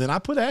for them. And then I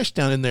put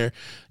Ashdown in there.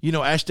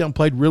 Ashdown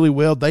played really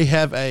well. They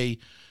have a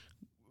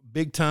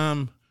big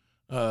time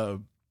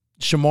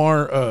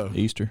Shamar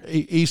Easter.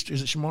 Easter,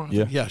 is it Shamar?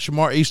 Yeah. Yeah,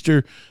 Shamar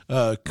Easter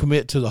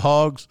commit to the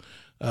Hogs.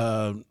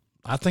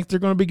 I think they're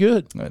going to be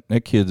good.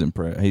 That kid's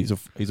impressed. He's a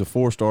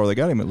 4-star. They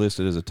got him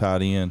listed as a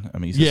tight end. I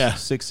mean, he's a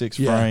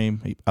 6'6"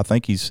 frame. I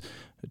think he's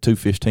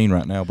 215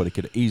 right now, but he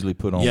could easily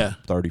put on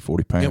 30,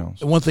 40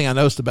 pounds. And one thing I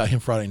noticed about him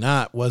Friday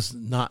night was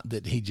not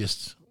that he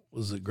just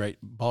was a great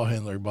ball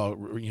handler,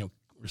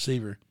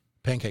 receiver,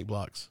 pancake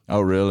blocks. Oh,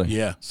 really?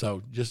 Yeah.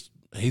 So just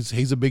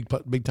he's a big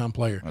time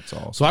player. That's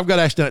awesome. So I've got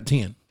Ashdown at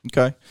 10.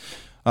 Okay.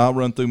 I'll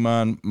run through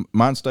mine.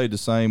 Mine stayed the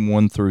same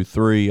 1 through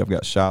 3. I've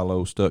got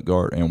Shiloh,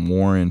 Stuttgart, and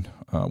Warren.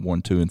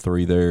 1, 2, and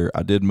 3 there.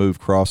 I did move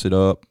Crossett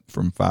up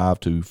from 5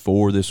 to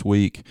 4 this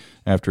week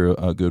after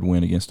a good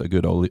win against a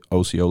good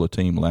Osceola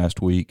team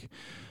last week.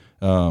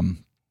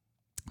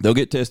 They'll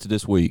get tested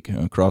this week.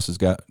 Crossett's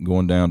got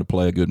going down to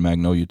play a good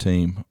Magnolia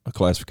team, a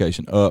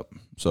classification up,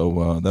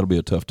 so that'll be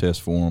a tough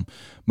test for them.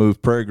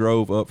 Moved Prairie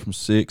Grove up from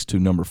 6 to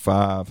number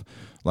 5.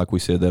 Like we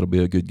said, that'll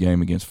be a good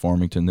game against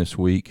Farmington this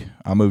week.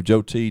 I moved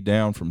Joe T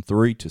down from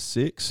 3 to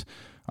 6.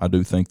 I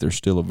do think they're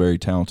still a very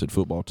talented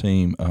football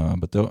team,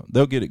 but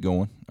they'll get it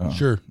going.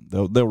 Sure,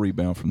 they'll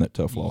rebound from that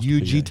tough loss.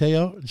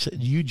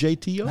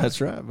 UJTO. That's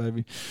right,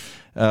 baby.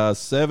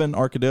 7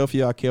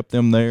 Arkadelphia. I kept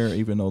them there,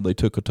 even though they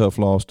took a tough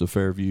loss to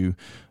Fairview.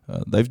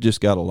 They've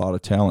just got a lot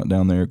of talent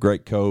down there.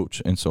 Great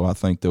coach, and so I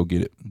think they'll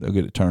get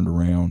it turned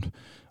around.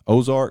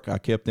 Ozark, I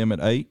kept them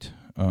at 8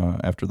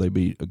 after they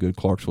beat a good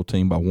Clarksville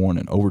team by 1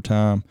 in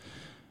overtime.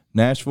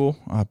 Nashville,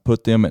 I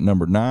put them at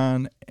number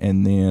 9,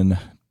 and then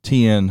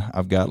 10,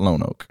 I've got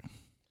Lone Oak.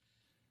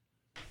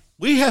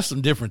 We have some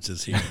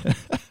differences here.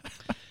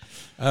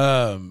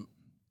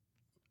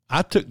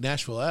 I took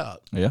Nashville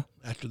out. Yeah.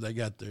 After they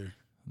got their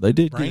They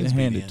did brains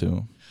get handed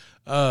to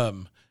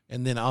them.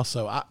 And then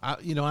also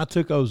I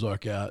took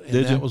Ozark out, and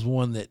Did that you? was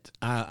one that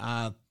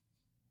I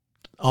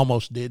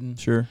almost didn't.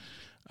 Sure.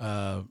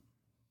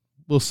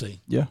 We'll see.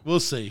 Yeah. We'll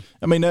see.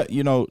 I mean,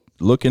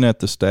 looking at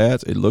the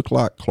stats, it looked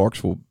like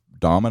Clarksville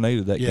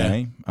dominated that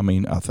game. I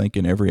mean, I think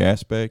in every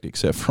aspect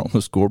except for on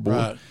the scoreboard.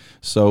 Right.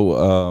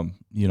 So,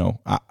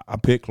 I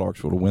picked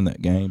Clarksville to win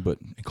that game, but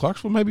And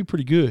Clarksville may be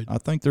pretty good. I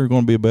think they're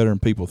going to be better than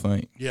people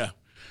think. Yeah.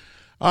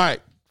 All right.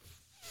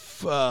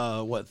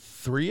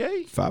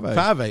 3A? 5A.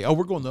 5A. Oh,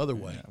 we're going the other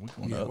way.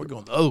 Yeah, we're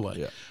going the other way.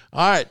 Yeah.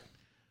 All right.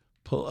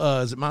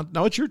 Is it my?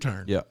 No, it's your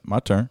turn. Yeah, my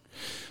turn.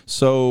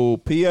 So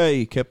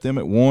PA kept them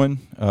at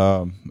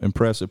 1.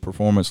 Impressive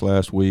performance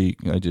last week.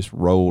 They just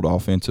rolled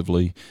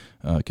offensively.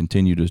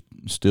 Continue to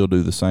still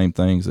do the same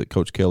things that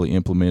Coach Kelly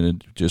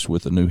implemented, just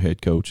with a new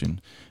head coach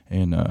and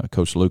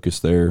Coach Lucas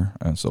there.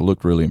 So it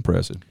looked really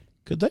impressive.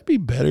 Could they be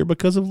better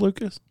because of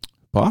Lucas?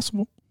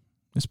 Possible.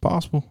 It's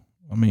possible.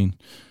 I mean,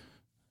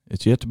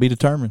 it's yet to be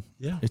determined.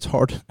 Yeah. It's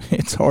hard.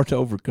 It's hard to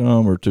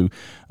overcome or to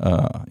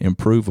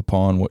improve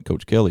upon what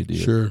Coach Kelly did.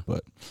 Sure.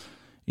 But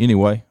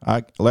anyway,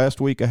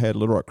 last week I had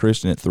Little Rock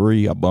Christian at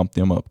 3. I bumped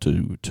them up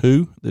to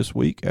 2 this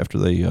week after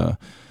they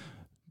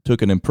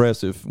took an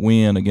impressive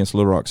win against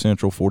Little Rock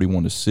Central,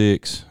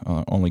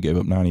 41-6. Only gave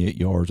up 98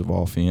 yards of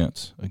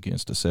offense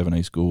against a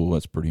 7A school.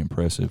 That's pretty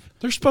impressive.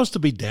 They're supposed to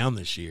be down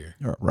this year.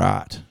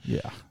 Right.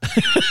 Yeah.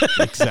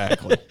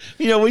 Exactly.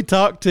 We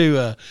talked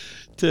to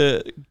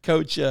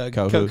Coach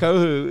Kohu.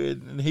 Kohu,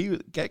 and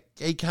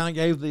he kind of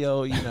gave the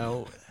old,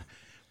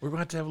 we're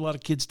going to have a lot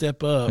of kids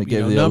step up.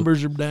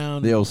 Numbers are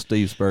down. The old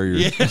Steve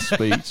Spurrier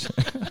speech.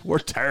 We're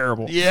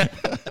terrible. Yeah.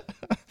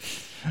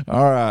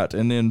 All right,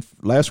 and then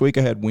last week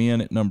I had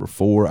Wynn at number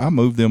 4. I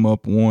moved them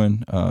up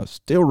 1.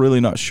 Still really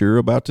not sure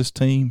about this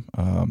team.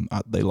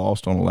 They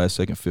lost on a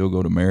last-second field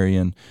goal to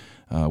Marion,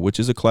 which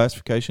is a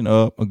classification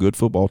up, a good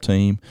football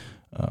team.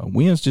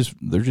 wins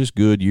they're just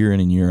good year in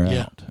and year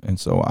out. And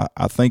so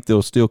I think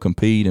they'll still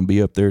compete and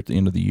be up there at the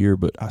end of the year,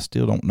 but I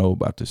still don't know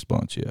about this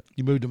bunch yet.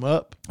 You moved them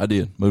up? I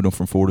did. Moved them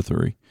from 4 to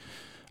 3.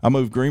 I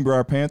moved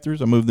Greenbrier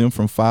Panthers. I moved them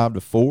from 5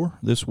 to 4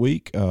 this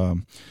week.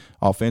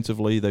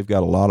 Offensively, they've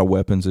got a lot of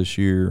weapons this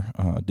year.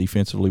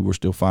 Defensively, we're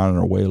still finding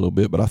our way a little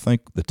bit, but I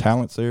think the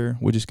talent's there.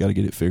 We just got to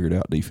get it figured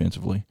out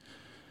defensively.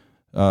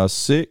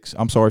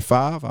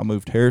 5. I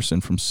moved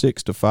Harrison from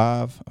 6 to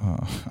 5.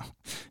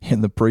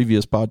 In the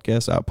previous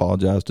podcast, I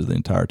apologize to the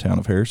entire town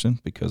of Harrison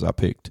because I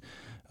picked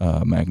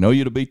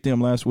Magnolia to beat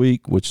them last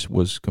week, which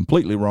was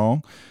completely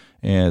wrong,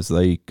 as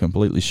they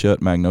completely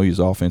shut Magnolia's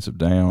offensive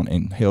down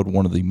and held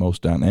one of the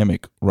most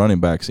dynamic running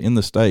backs in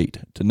the state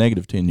to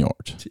negative 10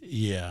 yards.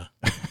 Yeah.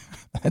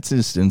 That's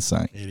just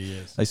insane. It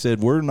is. They said,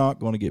 we're not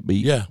going to get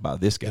beat by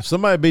this guy. If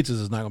somebody beats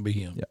us, it's not going to be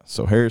him. Yeah.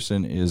 So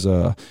Harrison is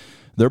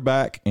they're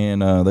back,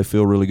 and they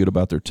feel really good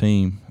about their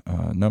team.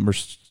 Number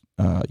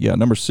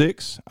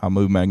 6, I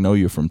moved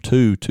Magnolia from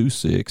 2 to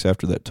 6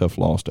 after that tough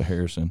loss to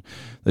Harrison.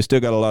 They still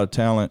got a lot of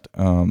talent.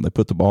 They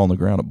put the ball on the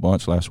ground a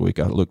bunch last week.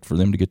 I looked for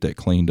them to get that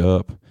cleaned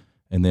up.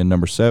 And then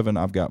number 7,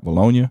 I've got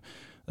Bologna.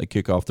 They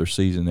kick off their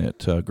season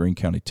at Greene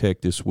County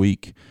Tech this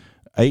week.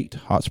 8,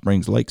 Hot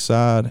Springs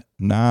Lakeside.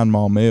 9,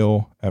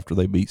 Maumelle after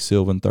they beat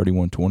Sylvan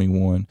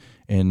 31-21.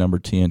 And number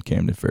 10,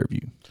 Camden Fairview.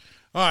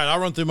 All right, I'll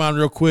run through mine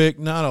real quick.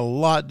 Not a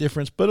lot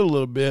difference, but a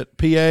little bit.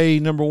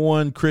 PA, number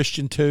 1,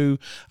 Christian 2.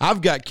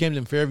 I've got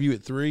Camden Fairview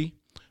at 3.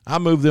 I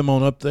moved them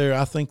on up there.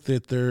 I think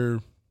that they're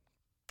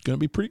going to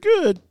be pretty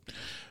good.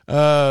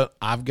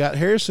 I've got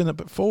Harrison up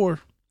at 4.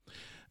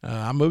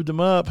 I moved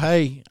them up.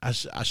 Hey, I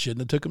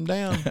shouldn't have took them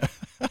down.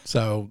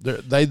 So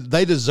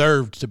they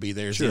deserved to be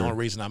there. Is the only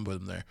reason I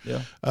moved them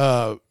there.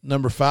 Yeah.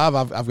 Number 5,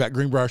 I've got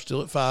Greenbrier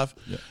still at 5.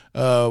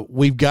 Yeah.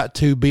 We've got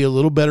to be a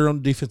little better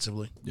on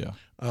defensively. Yeah.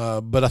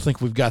 But I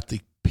think we've got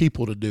the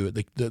people to do it,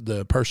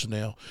 the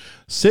personnel.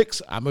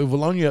 6, I move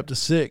Bologna up to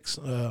 6.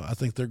 I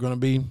think they're going to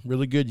be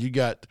really good. You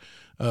got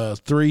 3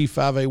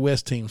 5A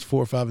West teams,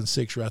 4, 5, and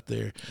 6 right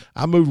there.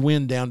 I moved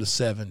Wynn down to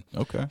 7.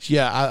 Okay.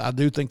 Yeah, I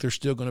do think they're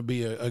still going to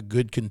be a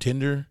good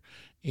contender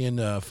in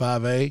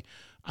 5A.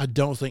 I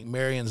don't think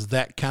Marion's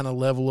that kind of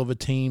level of a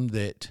team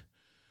that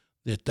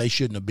they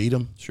shouldn't have beat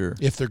them. Sure.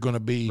 If they're going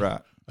to be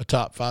right. A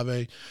top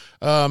 5A.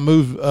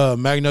 Move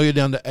Magnolia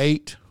down to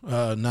 8.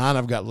 9,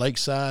 I've got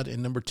Lakeside.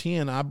 And number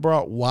 10, I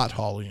brought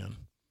Whitehall in.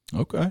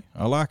 Okay.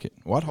 I like it.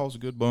 Whitehall's a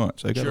good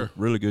bunch. They got a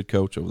really good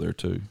coach over there,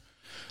 too.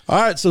 All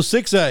right, so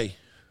 6A.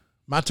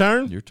 My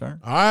turn? Your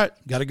turn. All right,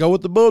 got to go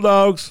with the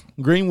Bulldogs.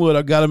 Greenwood,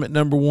 I got them at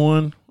number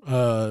 1.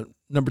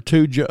 Number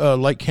 2,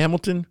 Lake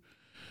Hamilton.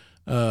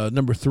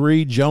 Number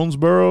 3,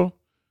 Jonesboro.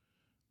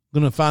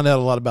 Going to find out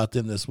a lot about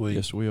them this week.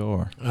 Yes, we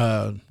are.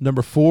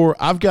 Number 4,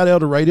 I've got El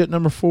Dorado at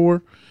number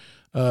 4.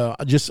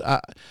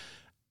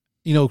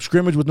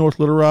 Scrimmage with North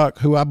Little Rock,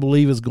 who I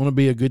believe is going to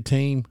be a good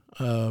team.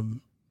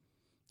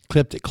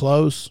 Kept it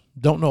close.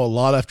 Don't know a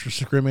lot after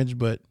scrimmage,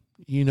 but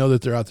you know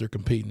that they're out there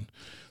competing.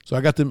 So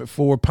I got them at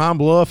 4. Pine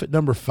Bluff at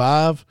number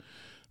 5.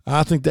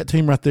 I think that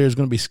team right there is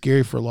going to be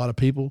scary for a lot of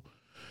people.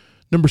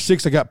 Number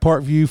 6, I got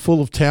Parkview,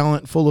 full of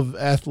talent, full of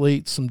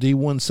athletes, some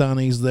D1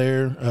 signees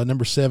there.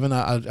 Number 7,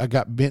 I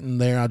got Benton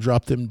there. I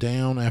dropped them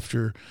down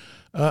after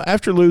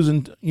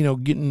losing,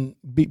 getting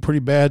beat pretty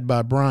bad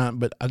by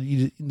Bryant, but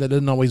that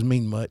doesn't always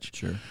mean much.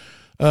 Sure.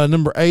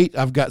 Number 8,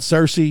 I've got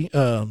Searcy.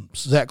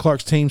 Zach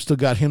Clark's team still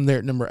got him there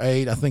at number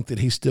 8. I think that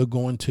he's still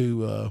going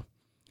to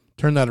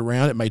turn that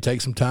around. It may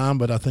take some time,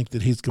 but I think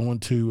that he's going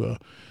to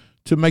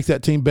make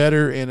that team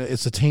better, and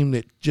it's a team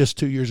that just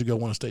 2 years ago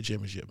won a state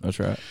championship. That's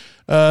right.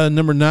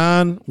 Number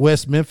 9,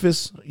 West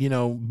Memphis.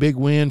 Big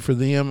win for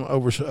them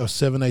over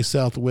 7A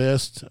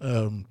Southwest.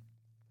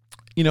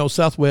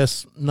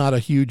 Southwest not a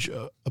huge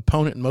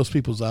opponent in most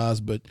people's eyes,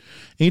 but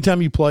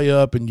anytime you play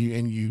up and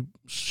you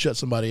shut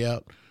somebody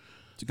out,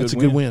 that's a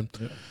good win.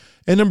 Yeah.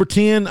 And number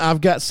 10,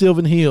 I've got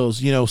Sylvan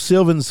Hills.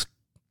 Sylvan's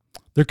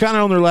they're kind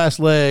of on their last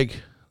leg.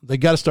 They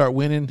got to start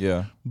winning.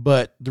 Yeah.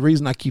 But the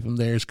reason I keep them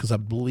there is because I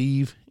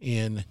believe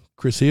in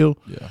Chris Hill.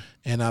 Yeah.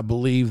 And I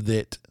believe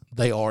that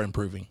they are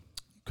improving.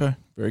 Okay.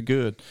 Very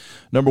good.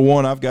 Number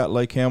 1, I've got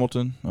Lake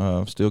Hamilton.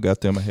 Still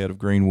got them ahead of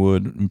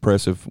Greenwood.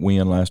 Impressive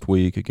win last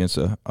week against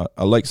a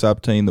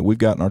Lakeside team that we've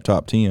got in our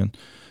top 10.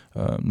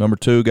 Number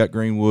 2, got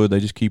Greenwood. They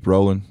just keep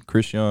rolling.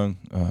 Chris Young,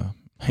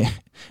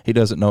 he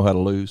doesn't know how to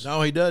lose.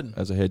 No, he doesn't.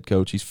 As a head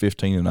coach, he's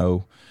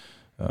 15-0.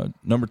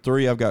 Number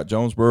 3, I've got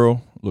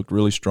Jonesboro. Looked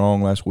really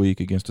strong last week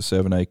against a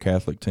 7A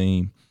Catholic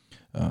team.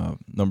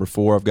 Number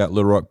 4, I've got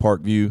Little Rock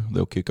Parkview.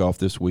 They'll kick off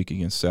this week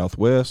against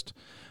Southwest.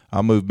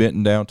 I'll move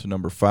Benton down to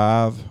number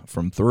 5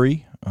 from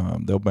 3.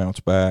 They'll bounce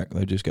back.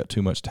 They just got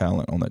too much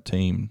talent on that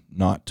team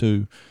not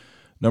to.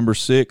 Number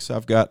 6,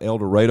 I've got El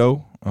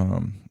Dorado.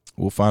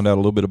 We'll find out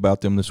a little bit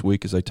about them this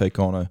week as they take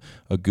on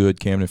a good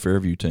Camden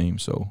Fairview team.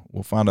 So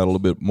we'll find out a little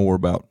bit more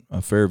about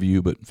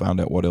Fairview, but find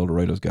out what El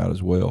Dorado's got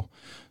as well.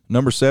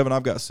 Number 7,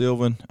 I've got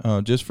Sylvan,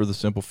 just for the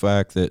simple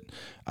fact that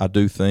I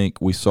do think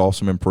we saw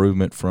some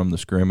improvement from the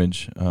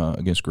scrimmage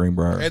against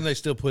Greenbrier. And they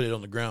still put it on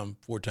the ground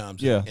 4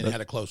 times and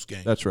had a close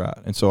game. That's right.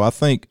 And so I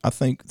think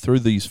through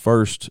these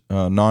first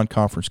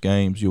non-conference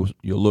games, you'll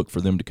look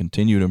for them to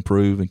continue to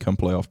improve, and come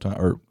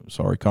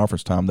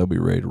conference time, they'll be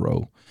ready to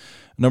roll.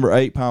 Number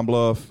 8, Pine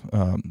Bluff.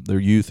 Their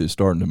youth is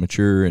starting to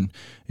mature, and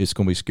it's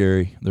going to be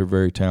scary. They're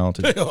very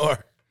talented. They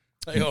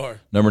are.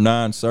 Number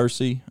 9,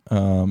 Searcy,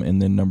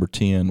 and then number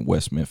 10,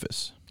 West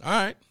Memphis. All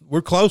right.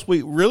 We're close.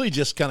 We really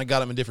just kind of got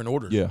them in different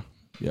order. Yeah.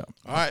 All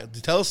right.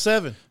 Tell us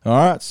 7. All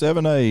right,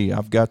 7A.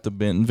 I've got the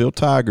Bentonville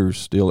Tigers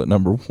still at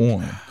number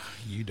 1.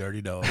 You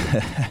dirty dog.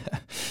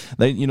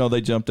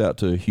 They jumped out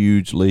to a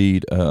huge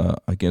lead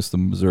against the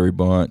Missouri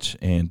bunch,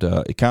 and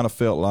it kind of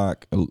felt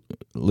like,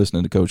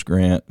 listening to Coach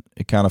Grant,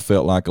 it kind of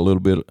felt like a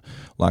little bit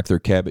like their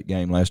Cabot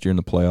game last year in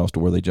the playoffs, to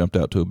where they jumped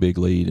out to a big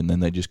lead, and then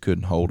they just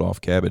couldn't hold off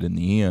Cabot in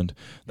the end.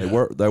 They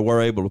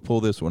were able to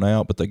pull this one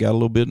out, but they got a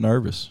little bit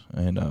nervous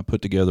and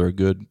put together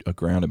a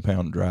ground and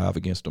pound drive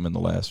against them in the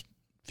last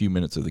few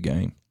minutes of the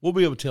game. We'll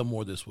be able to tell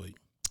more this week.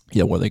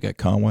 Yeah, where they got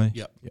Conway.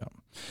 Yep. Yeah.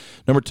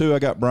 Number 2, I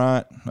got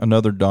Bryant,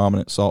 another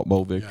dominant Salt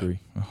Bowl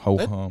victory.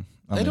 Ho-hum.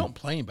 They don't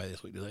play anybody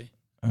this week, do they?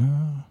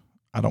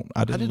 I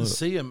didn't look.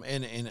 See them,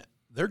 and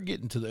they're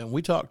getting to them.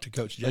 We talked to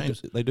Coach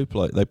James. They do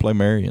play. They play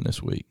Marion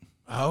this week.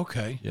 Oh,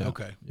 okay. Yeah.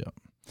 Okay. Yeah.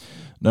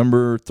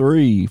 Number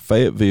 3,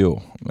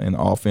 Fayetteville. And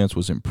the offense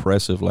was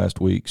impressive last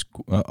week.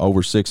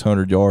 Over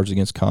 600 yards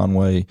against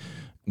Conway.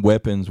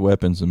 Weapons,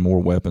 and more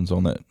weapons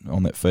on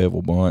that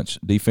Fayetteville bunch.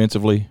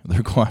 Defensively,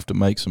 they're going to have to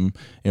make some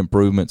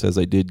improvements, as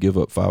they did give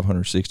up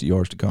 560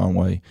 yards to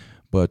Conway.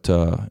 But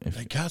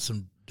they got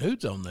some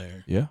dudes on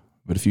there. Yeah,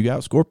 but if you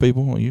outscore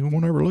people, you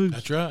won't ever lose.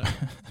 That's right.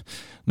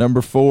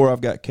 Number 4,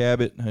 I've got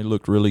Cabot. He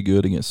looked really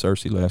good against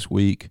Searcy last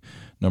week.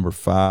 Number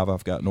 5,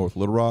 I've got North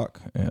Little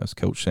Rock, as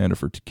Coach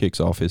Sandiford kicks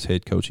off his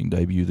head coaching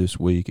debut this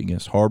week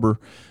against Harbor.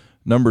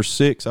 Number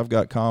 6, I've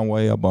got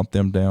Conway. I bumped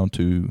them down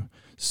to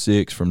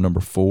 6 from number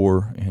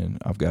 4, and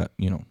I've got,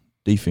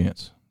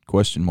 defense,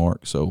 question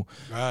mark. So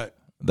right.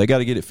 They got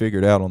to get it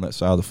figured out on that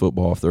side of the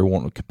football if they're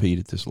wanting to compete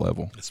at this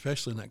level.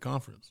 Especially in that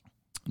conference.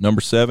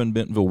 Number 7,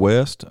 Bentonville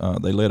West.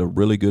 They led a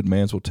really good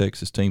Mansville,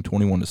 Texas team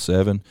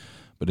 21-7,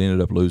 but ended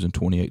up losing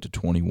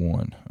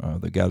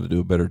 28-21. They got to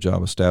do a better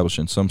job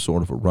establishing some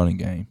sort of a running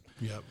game.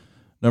 Yep.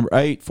 Number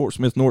 8, Fort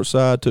Smith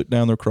Northside took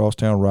down their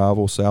crosstown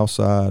rival,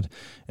 Southside,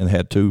 and they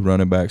had 2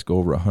 running backs go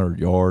over 100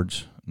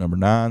 yards. Number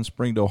 9,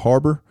 Springdale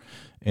Harbor.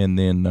 And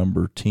then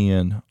number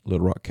 10,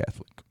 Little Rock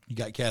Catholic. You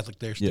got Catholic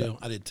there still?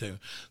 Yeah. I did too.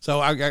 So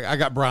I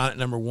got Brian at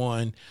number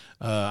 1.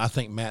 I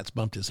think Matt's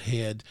bumped his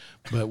head,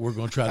 but we're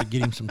going to try to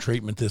get him some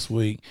treatment this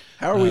week.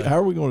 How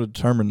are we going to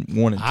determine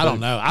 1 and 2? I don't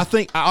know.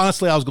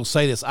 Honestly, I was going to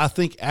say this. I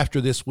think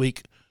after this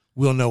week,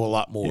 we'll know a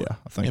lot more. Yeah,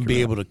 I think and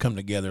be able to come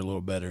together a little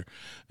better,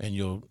 and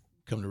you'll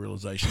come to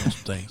realization of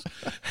some things.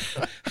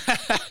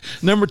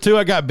 Number 2,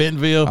 I got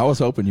Bentonville. I was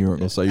hoping you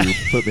weren't going to say you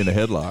put me in a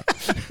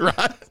headlock.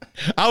 Right.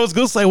 I was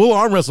going to say we'll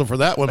arm wrestle for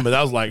that one, but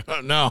I was like,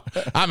 no,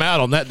 I'm out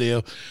on that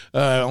deal.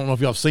 I don't know if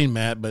y'all have seen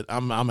Matt, but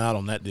I'm out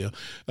on that deal.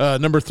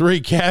 Number 3,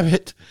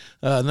 Cabot.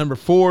 Number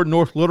 4,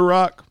 North Little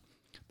Rock.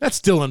 That's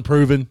still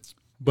unproven,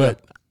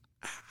 but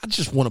I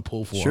just want to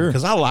pull for him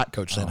because I like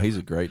Coach Sanders. He's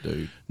a great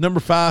dude. Number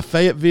 5,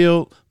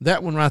 Fayetteville.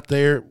 That one right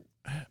there,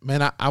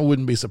 man, I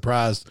wouldn't be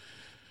surprised.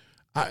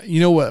 You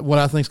know what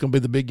I think is going to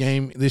be the big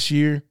game this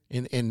year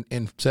in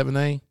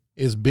 7A?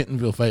 Is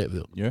Bentonville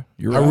Fayetteville. Yeah,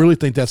 you're right. I really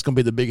think that's going to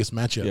be the biggest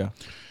matchup.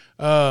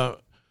 Yeah.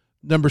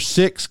 Number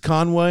 6,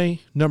 Conway.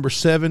 Number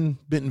 7,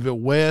 Bentonville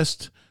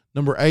West.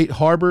 Number 8,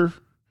 Harbor.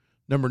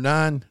 Number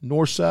 9,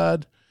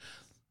 Northside.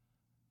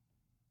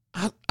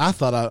 I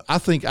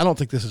don't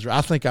think this is right.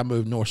 I think I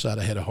moved Northside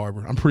ahead of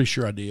Harbor. I'm pretty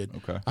sure I did.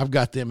 Okay. I've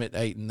got them at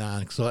 8 and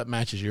 9, so that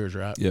matches yours,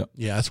 right? Yeah.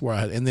 Yeah, that's where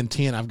and then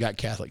 10, I've got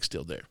Catholic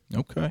still there.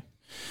 Okay.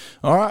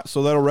 All right,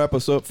 so that'll wrap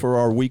us up for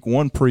our Week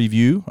 1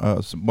 preview.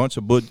 A bunch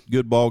of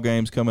good ball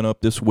games coming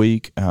up this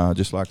week,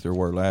 just like there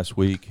were last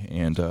week.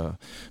 And,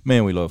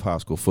 man, we love high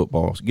school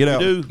football. So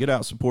get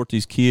out, support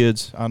these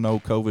kids. I know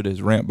COVID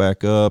has ramped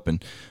back up,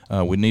 and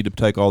we need to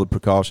take all the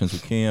precautions we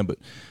can. But,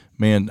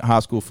 man,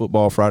 high school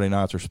football Friday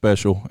nights are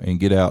special, and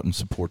get out and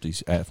support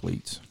these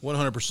athletes.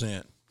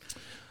 100%.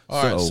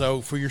 All right,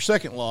 so for your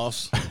second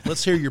loss,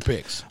 let's hear your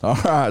picks. All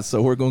right,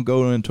 so we're going to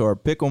go into our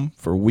pick 'em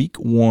for Week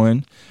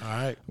 1. All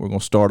right. We're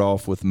going to start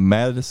off with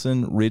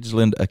Madison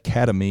Ridgeland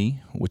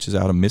Academy, which is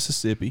out of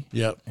Mississippi.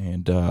 Yep.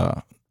 And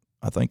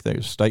I think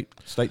they're state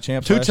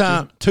champs.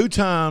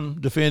 Two-time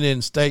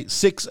defending state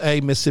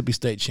 6A Mississippi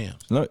State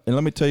champs. And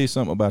let me tell you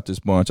something about this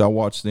bunch. I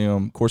watch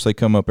them. Of course, they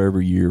come up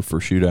every year for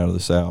Shootout of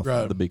the South,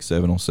 right. The big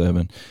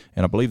 7-on-7,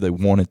 and I believe they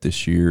won it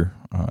this year.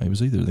 It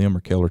was either them or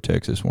Keller,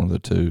 Texas, one of the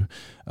two.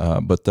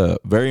 But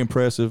very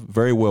impressive,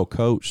 very well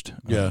coached.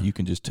 Yeah. You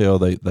can just tell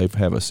they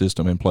have a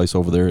system in place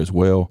over there as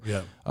well.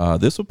 Yeah.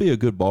 This will be a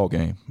good ball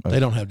game. They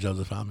don't have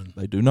Joseph Hyman.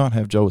 They do not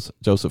have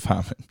Joseph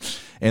Hyman.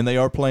 And they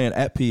are playing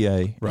at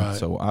PA. Right.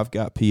 So I've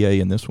got PA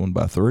in this one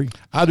by 3.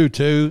 I do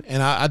too,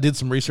 and I did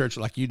some research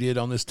like you did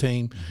on this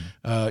team.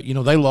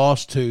 They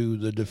lost to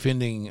the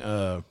defending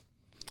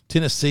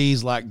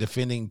Tennessee's like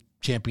defending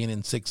champion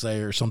in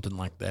 6A or something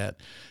like that.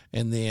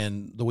 And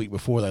then the week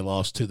before they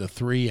lost to the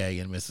 3A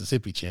in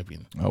Mississippi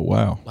champion. Oh,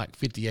 wow. Like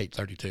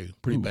 58-32.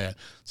 Pretty bad.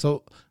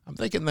 So I'm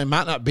thinking they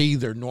might not be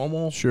their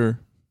normal.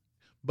 Sure.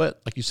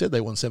 But like you said, they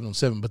won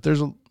 7-7. But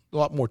there's a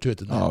lot more to it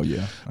than that. Oh,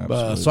 yeah.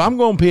 Absolutely. So I'm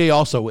going PA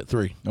also with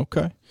 3.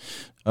 Okay.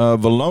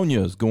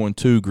 Valonia is going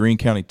to Greene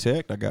County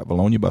Tech. I got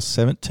Valonia by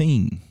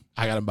 17.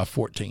 I got them by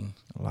 14.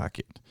 I like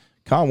it.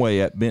 Conway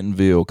at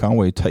Bentonville.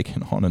 Conway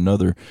taking on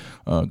another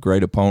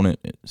great opponent,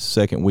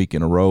 second week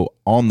in a row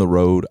on the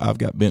road. I've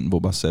got Bentonville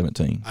by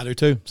 17. I do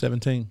too,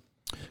 17.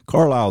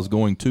 Carlisle's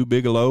going to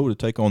Bigelow to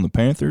take on the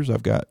Panthers.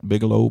 I've got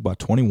Bigelow by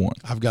 21.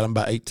 I've got them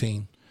by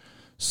 18.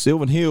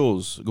 Sylvan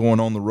Hills going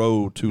on the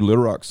road to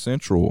Little Rock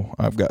Central.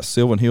 I've got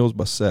Sylvan Hills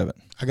by 7.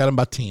 I got them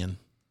by 10.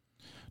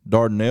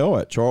 Dardanelle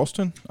at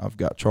Charleston. I've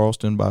got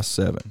Charleston by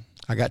 7.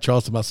 I got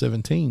Charleston by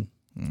 17.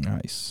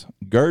 Nice.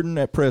 Gurdon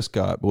at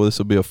Prescott. Boy, this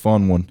will be a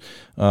fun one.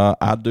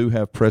 I do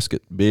have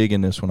Prescott big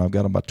in this one. I've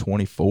got them by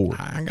 24.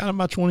 I got them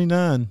by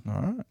 29. All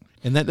right.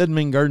 And that doesn't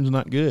mean Gurdon's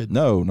not good.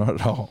 No, not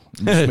at all.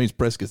 It just means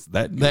Prescott's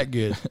that good. That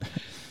good.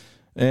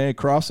 And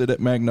Crossett at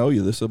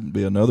Magnolia. This will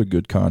be another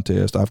good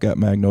contest. I've got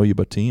Magnolia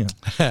by 10.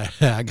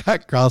 I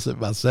got Crossett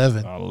by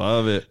 7. I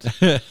love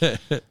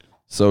it.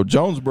 So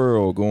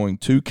Jonesboro going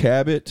to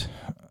Cabot.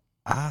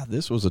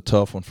 This was a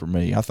tough one for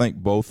me. I think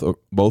both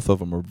of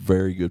them are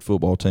very good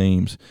football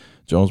teams.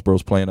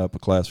 Jonesboro's playing up a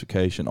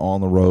classification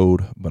on the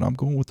road, but I'm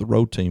going with the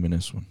road team in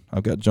this one.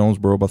 I've got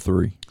Jonesboro by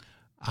 3.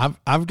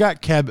 I've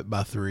got Cabot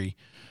by 3.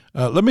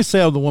 Let me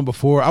say on the one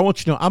before, I want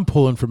you to know I'm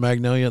pulling for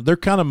Magnolia. They're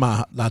kind of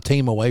my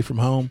team away from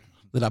home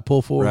that I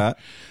pull for. Right.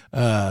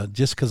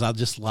 Just because I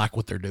just like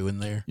what they're doing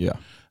there. Yeah.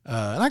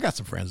 And I got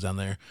some friends down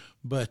there,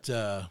 but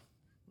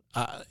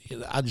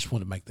I just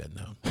want to make that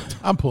known.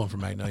 I'm pulling for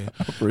Magnolia.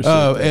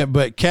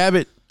 But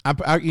Cabot,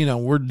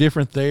 we're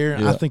different there.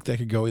 Yeah. I think that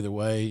could go either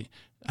way.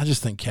 I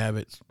just think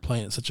Cabot's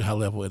playing at such a high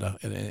level in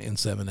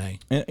 7A.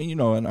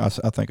 And I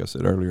think I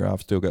said earlier, I've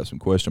still got some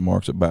question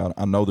marks about it.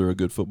 I know they're a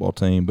good football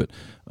team, but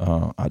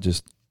I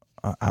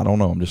don't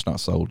know. I'm just not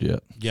sold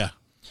yet. Yeah.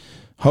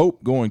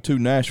 Hope going to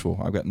Nashville.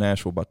 I've got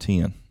Nashville by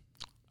 10.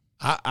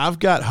 I've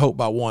got Hope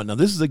by 1. Now,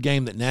 this is a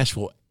game that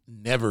Nashville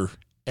never,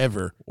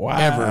 ever,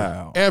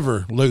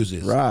 ever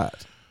loses. Right.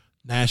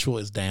 Nashville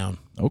is down.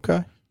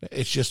 Okay.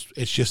 It's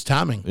just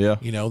timing. Yeah.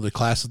 The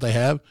class that they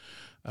have.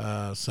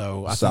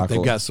 So I think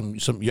they've got some.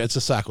 Yeah, it's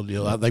a cycle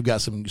deal. They've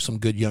got some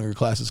good younger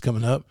classes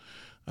coming up.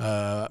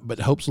 But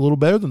Hope's a little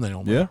better than they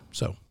normally. Yeah.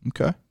 So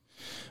okay.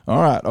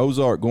 All right.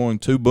 Ozark going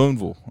to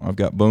Booneville. I've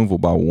got Booneville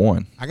by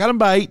 1. I got them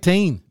by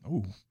 18.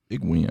 Oh,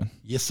 big win.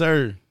 Yes,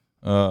 sir.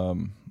 Let's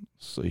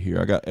see here.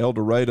 I got El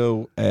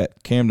Dorado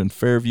at Camden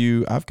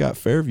Fairview. I've got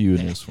Fairview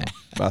in this one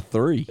by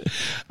 3.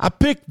 I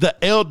picked the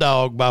L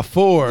Dog by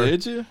 4.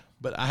 Did you?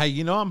 But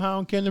I'm high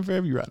on Camden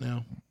Fairview right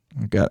now.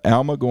 I got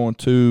Alma going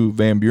to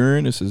Van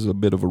Buren. This is a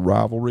bit of a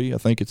rivalry. I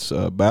think it's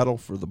a battle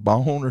for the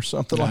bone or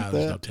something like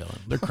that. No telling.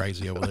 They're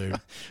crazy over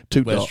there.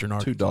 Two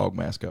dog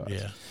mascots.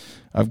 Yeah.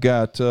 I've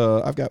got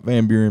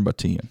Van Buren by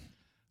 10.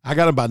 I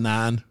got them by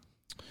 9.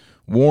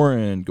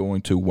 Warren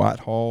going to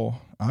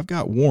Whitehall. I've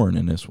got Warren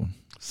in this one.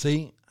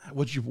 See,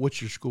 what's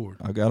your score?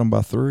 I got them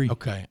by 3.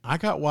 Okay, I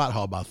got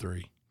Whitehall by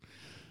 3.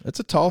 It's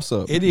a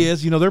toss-up. It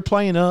is. They're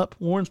playing up.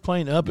 Warren's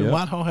playing up, and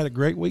Whitehall had a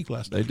great week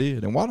last night. They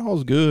did, and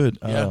Whitehall's good.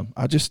 Yeah.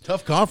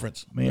 Tough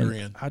conference.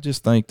 Man, I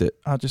just think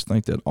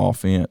that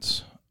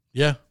offense.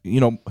 Yeah.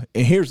 And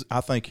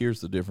I think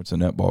here's the difference in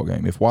that ball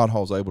game. If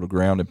Whitehall's able to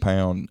ground and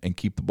pound and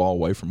keep the ball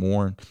away from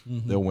Warren,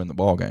 they'll win the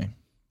ball game.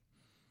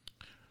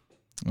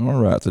 All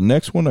right, the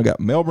next one I got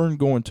Melbourne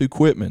going to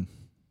Quitman.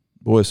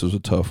 Boy, this was a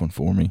tough one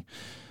for me.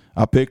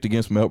 I picked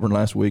against Melbourne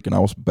last week, and I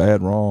was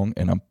bad wrong,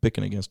 and I'm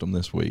picking against them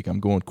this week. I'm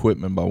going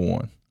Quitman by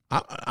 1.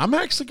 I'm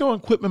actually going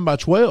Quitman by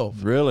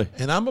 12. Really?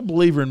 And I'm a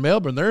believer in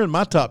Melbourne. They're in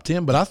my top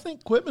 10, but I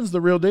think Quitman's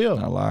the real deal.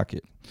 I like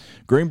it.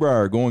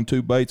 Greenbrier going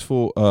to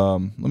Batesville.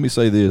 Let me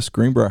say this.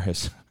 Greenbrier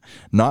has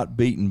not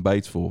beaten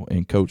Batesville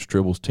in Coach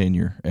Tribble's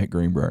tenure at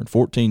Greenbrier in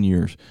 14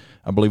 years.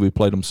 I believe we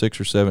played them 6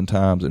 or 7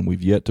 times, and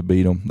we've yet to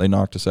beat them. They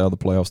knocked us out of the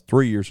playoffs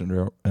 3 years in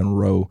a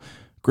row.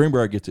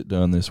 Greenbrier gets it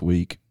done this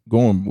week.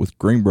 Going with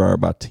Greenbrier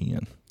by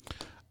 10.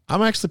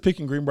 I'm actually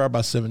picking Greenbrier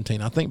by 17.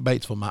 I think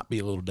Batesville might be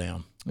a little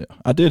down. Yeah,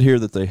 I did hear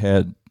that they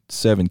had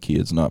 7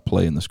 kids not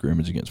play in the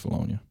scrimmage against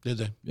Valonia. Did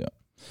they? Yeah.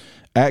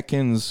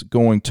 Atkins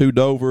going to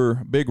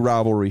Dover. Big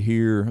rivalry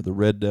here. The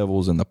Red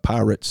Devils and the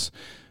Pirates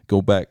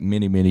go back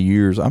many, many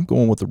years. I'm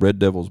going with the Red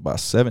Devils by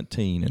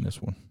 17 in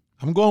this one.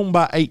 I'm going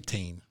by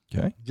 18.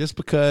 Okay. Just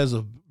because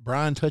of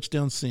Brian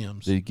Touchdown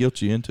Sims. Did he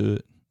guilt you into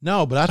it?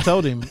 No, but I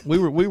told him we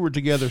were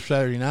together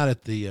Saturday night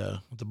at the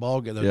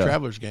ball game, the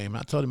Travelers game.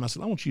 I told him, I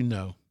said, I want you to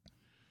know,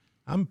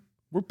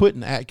 we're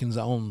putting Atkins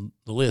on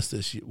the list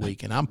this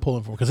week, and I'm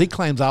pulling for him because he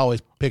claims I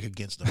always pick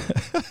against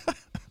him.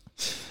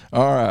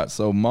 All right,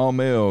 so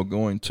Maumelle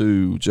going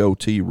to Joe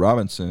T.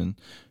 Robinson.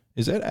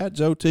 Is that at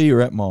Joe T.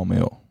 or at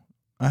Maumelle?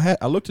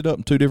 I looked it up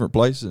in two different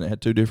places, and it had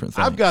two different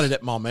things. I've got it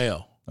at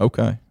Maumelle.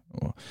 Okay.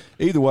 Well,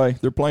 either way,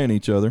 they're playing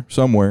each other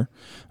somewhere.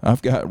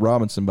 I've got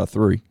Robinson by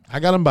 3. I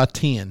got him by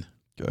 10.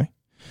 Okay.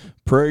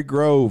 Prairie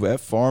Grove at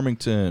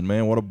Farmington.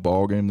 Man, what a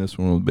ball game this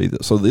one would be.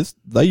 So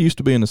they used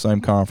to be in the same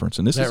conference,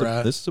 and this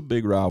is a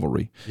big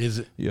rivalry. Is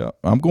it? Yeah.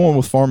 I'm going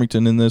with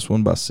Farmington in this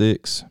one by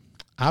 6.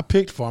 I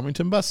picked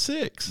Farmington by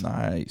 6.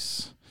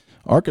 Nice.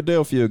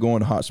 Arkadelphia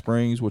going to Hot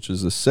Springs, which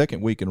is the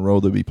second week in a row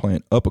they'll be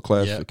playing up a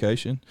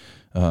classification,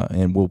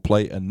 and we'll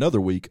play another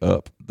week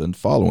up the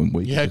following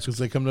week. Yeah, because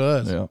they come to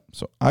us. Yeah.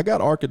 So I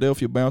got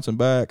Arkadelphia bouncing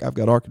back. I've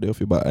got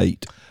Arkadelphia by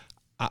 8.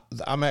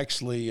 I'm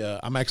actually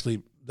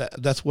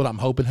that's what I'm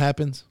hoping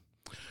happens.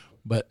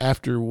 But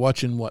after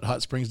watching what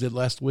Hot Springs did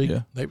last week,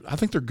 I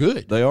think they're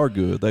good. They are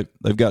good.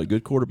 They've got a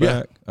good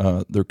quarterback.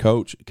 Yeah. Their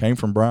coach came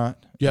from Bryant.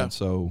 Yeah. And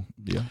so,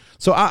 yeah.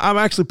 So I'm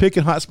actually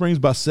picking Hot Springs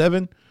by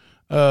 7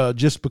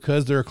 just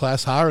because they're a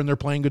class higher and they're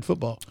playing good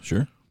football.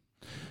 Sure.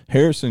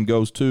 Harrison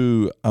goes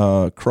to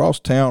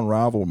crosstown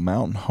rival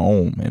Mountain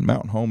Home. And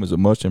Mountain Home is a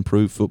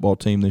much-improved football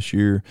team this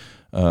year.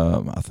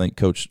 I think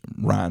Coach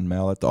Ryan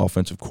Mallett, the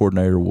offensive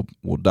coordinator,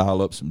 will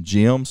dial up some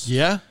gems.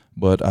 Yeah.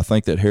 But I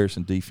think that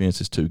Harrison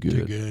defense is too good.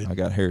 Too good. I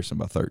got Harrison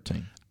by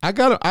 13. I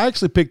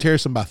actually picked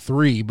Harrison by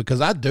 3 because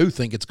I do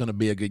think it's going to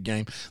be a good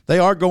game. They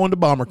are going to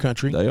Bomber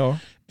Country. They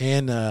are,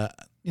 and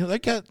they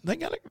got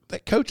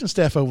that coaching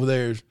staff over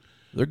there.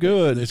 They're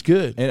good. It's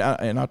good.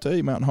 And I'll tell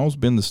you, Mountain Home's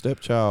been the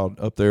stepchild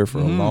up there for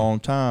a long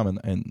time,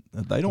 and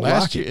they don't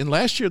like it. And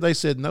last year they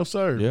said, no,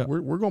 sir, yeah.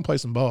 we're going to play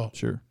some ball.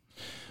 Sure.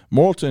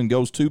 Morrilton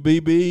goes to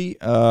BB.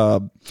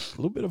 A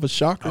little bit of a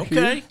shocker here.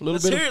 Okay,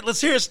 let's hear it. Let's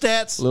hear his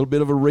stats. A little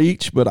bit of a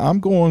reach, but I'm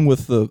going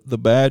with the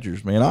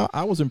Badgers, man.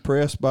 I was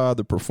impressed by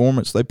the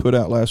performance they put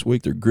out last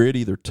week. They're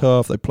gritty. They're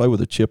tough. They play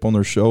with a chip on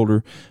their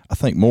shoulder. I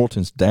think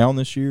Morrilton's down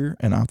this year,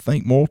 and I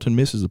think Morrilton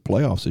misses the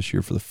playoffs this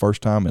year for the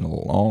first time in a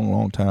long,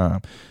 long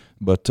time.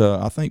 But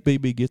I think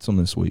BB gets them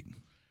this week.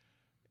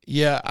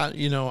 Yeah,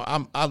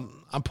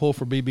 I'm pulled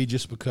for BB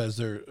just because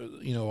they're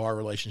our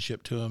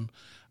relationship to him.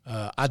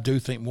 I do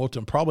think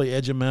Morrilton probably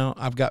edge him out.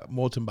 I've got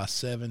Morrilton by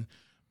 7,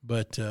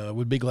 but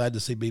would be glad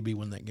to see BB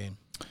win that game.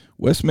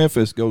 West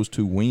Memphis goes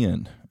to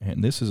Wynn,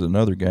 and this is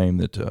another game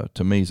that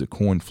to me is a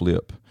coin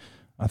flip.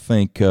 I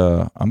think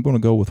I'm going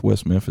to go with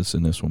West Memphis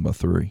in this one by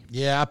 3.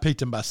 Yeah, I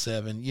picked him by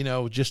 7.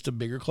 Just a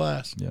bigger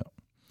class. Yeah.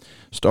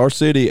 Star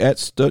City at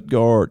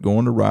Stuttgart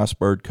going to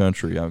Riceburg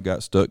Country. I've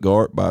got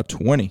Stuttgart by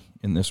 20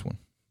 in this one.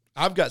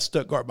 I've got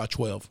Stuttgart by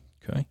 12.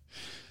 Okay.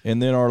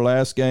 And then our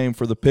last game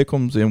for the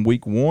Pick'ems in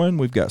week 1,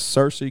 we've got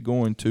Searcy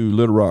going to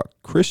Little Rock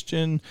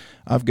Christian.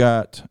 I've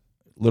got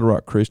Little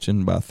Rock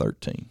Christian by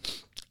 13.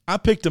 I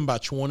picked them by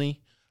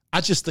 20.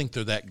 I just think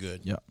they're that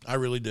good. Yeah. I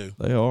really do.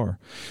 They are.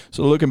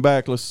 So looking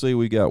back, let's see,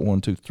 we got 1,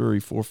 2, 3,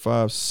 4,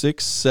 5,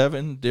 6,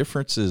 7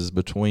 differences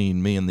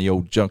between me and the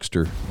old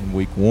junkster in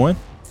week 1.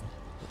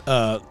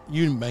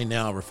 You may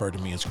now refer to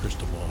me as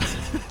Crystal Ball.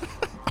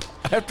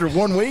 After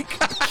 1 week?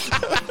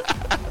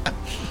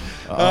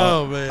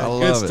 Oh, man.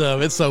 Good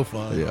stuff. It. It's so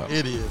fun. Yeah.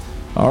 It is.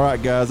 All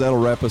right, guys, that'll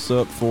wrap us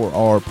up for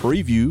our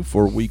preview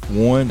for week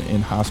 1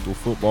 in high school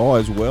football,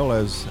 as well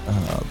as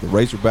the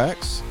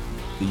Razorbacks,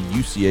 the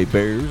UCA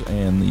Bears,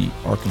 and the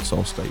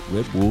Arkansas State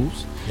Red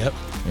Wolves. Yep.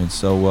 And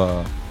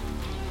so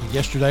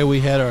yesterday we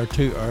had our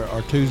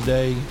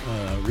Tuesday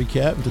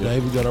recap, and today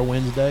we got our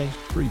Wednesday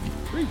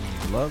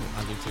preview. Love it.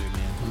 I do too,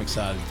 man. I'm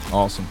excited.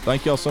 Awesome.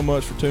 Thank y'all so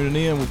much for tuning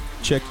in. We'll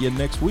check you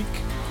next week.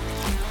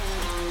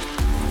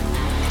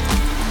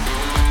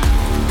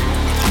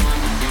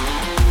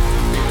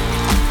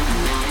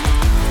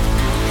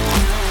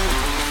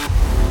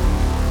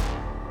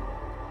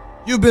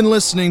 You've been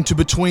listening to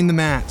Between the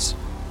Mats,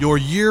 your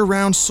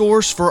year-round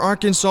source for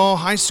Arkansas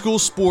high school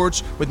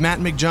sports with Matt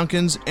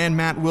McJunkins and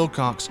Matt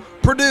Wilcox.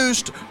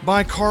 Produced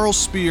by Carl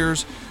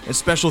Spears, and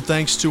special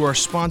thanks to our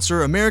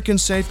sponsor, American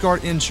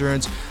Safeguard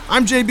Insurance.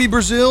 I'm JB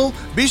Brazil.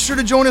 Be sure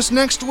to join us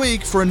next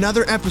week for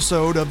another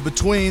episode of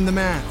Between the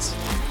Mats.